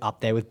probably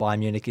up there with Bayern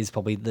Munich is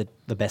probably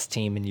the best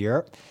team in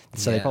Europe.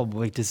 So they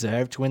probably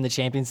deserve to win the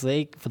Champions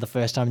League for the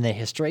first time in their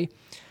history.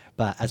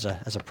 But as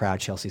a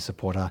proud Chelsea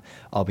supporter,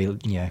 I'll be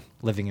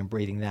living and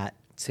breathing that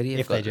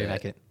if they do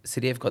make it.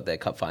 City have got their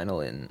cup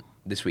final in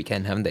this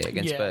weekend, haven't they,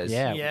 against Spurs?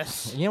 Yeah.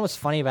 Yes. You know what's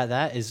funny about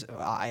that is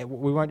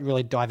we won't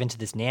really dive into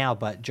this now,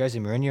 but Jose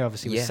Mourinho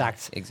obviously was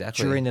sacked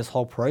during this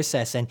whole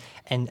process, and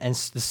the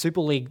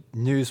Super League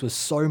news was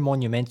so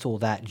monumental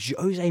that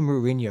Jose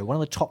Mourinho, one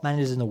of the top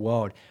managers in the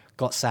world,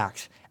 got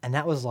sacked, and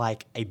that was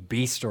like a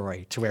B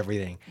story to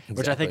everything,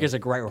 which I think is a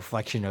great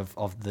reflection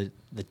of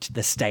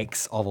the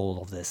stakes of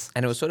all of this.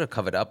 And it was sort of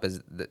covered up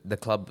as the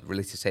club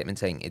released a statement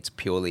saying it's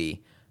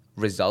purely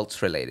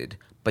results related,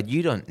 but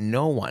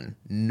no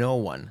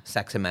one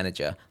sacks a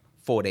manager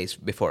 4 days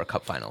before a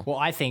cup final. Well,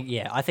 I think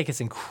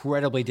it's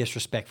incredibly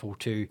disrespectful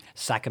to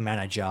sack a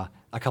manager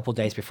a couple of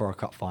days before a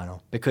cup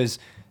final, because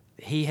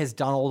he has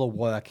done all the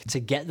work to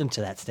get them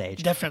to that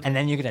stage. Definitely. And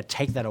then you're going to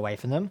take that away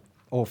from them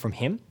or from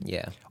him.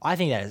 Yeah. I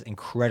think that is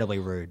incredibly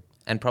rude.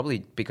 And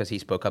probably because he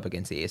spoke up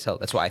against the ESL.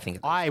 That's why I think.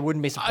 I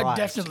wouldn't be surprised.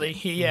 Definitely.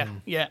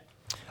 Yeah.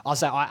 I'll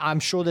say I'm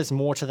sure there's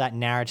more to that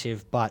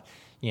narrative, but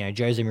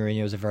Jose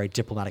Mourinho is a very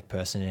diplomatic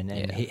person,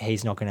 and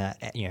he's not going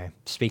to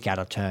speak out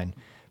of turn.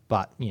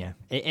 But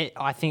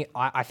I think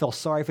I feel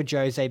sorry for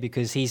Jose,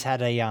 because he's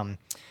had a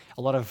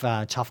lot of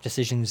tough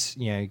decisions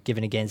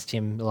given against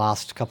him the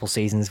last couple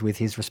seasons with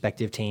his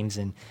respective teams,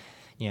 and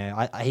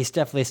he's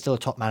definitely still a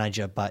top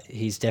manager, but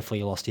he's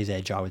definitely lost his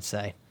edge, I would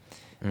say.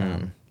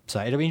 So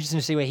it'll be interesting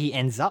to see where he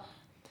ends up.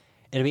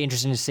 It'll be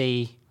interesting to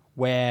see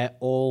where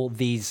all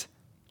these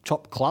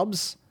top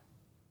clubs,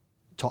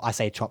 I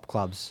say top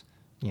clubs,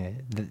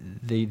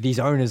 these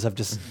owners have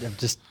just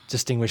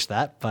distinguished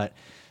that, but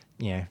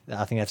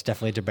I think that's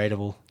definitely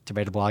a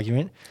debatable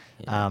argument.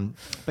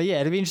 But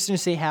yeah, it'll be interesting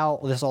to see how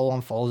this all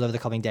unfolds over the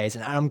coming days,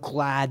 and I'm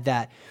glad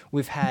that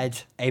we've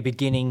had a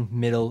beginning,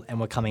 middle,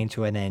 and we're coming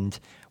to an end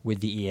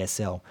with the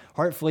ESL.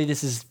 Hopefully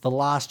this is the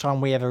last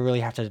time we ever really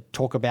have to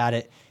talk about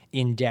it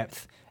in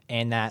depth,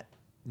 and that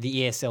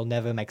the ESL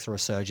never makes a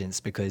resurgence,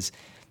 because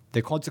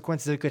the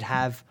consequences it could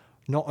have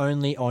not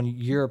only on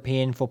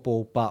European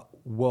football but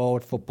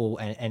world football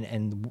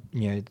and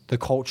the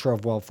culture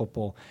of world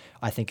football,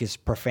 I think is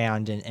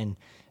profound, and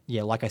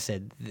like I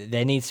said,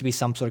 there needs to be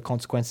some sort of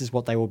consequences.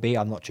 What they will be,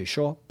 I'm not too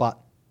sure, but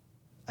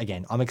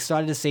again, I'm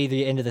excited to see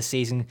the end of the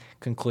season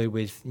conclude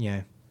with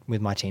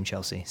my team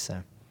Chelsea.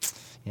 So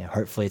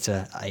hopefully it's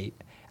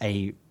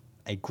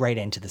a great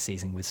end to the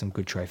season with some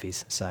good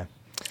trophies. So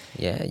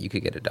yeah, you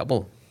could get a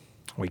double.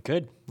 We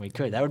could.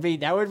 That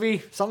would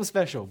be something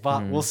special,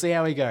 but we'll see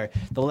how we go.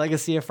 The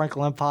legacy of Frank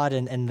Lampard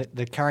and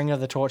the carrying of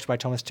the torch by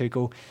Thomas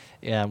Tuchel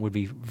would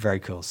be very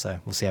cool. So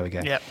we'll see how we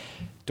go. Yep.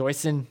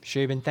 Doyson,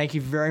 Shubin, thank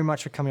you very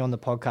much for coming on the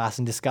podcast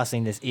and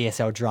discussing this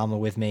ESL drama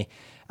with me.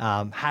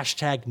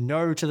 Hashtag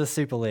no to the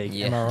Super League.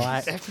 Yeah. Am I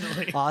right?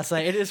 Definitely.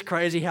 Honestly, it is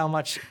crazy how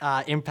much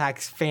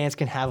impact fans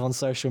can have on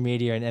social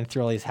media and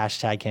through all these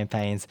hashtag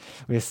campaigns.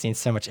 We've seen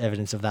so much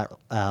evidence of that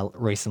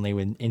recently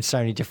in so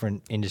many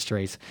different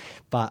industries.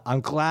 But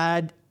I'm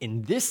glad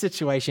in this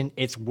situation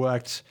it's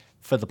worked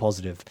for the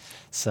positive.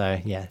 So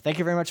yeah, thank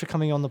you very much for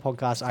coming on the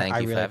podcast. I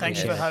really appreciate it.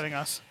 Thanks for having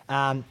us.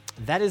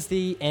 That is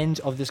the end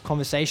of this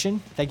conversation.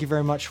 Thank you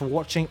very much for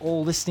watching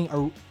or listening,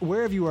 or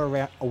wherever you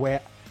are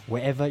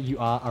wherever you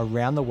are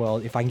around the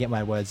world, if I can get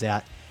my words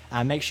out.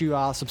 Make sure you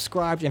are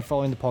subscribed and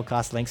following the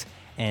podcast links,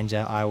 and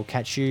I will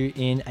catch you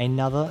in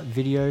another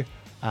video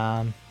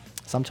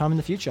sometime in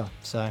the future.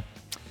 So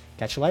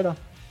catch you later.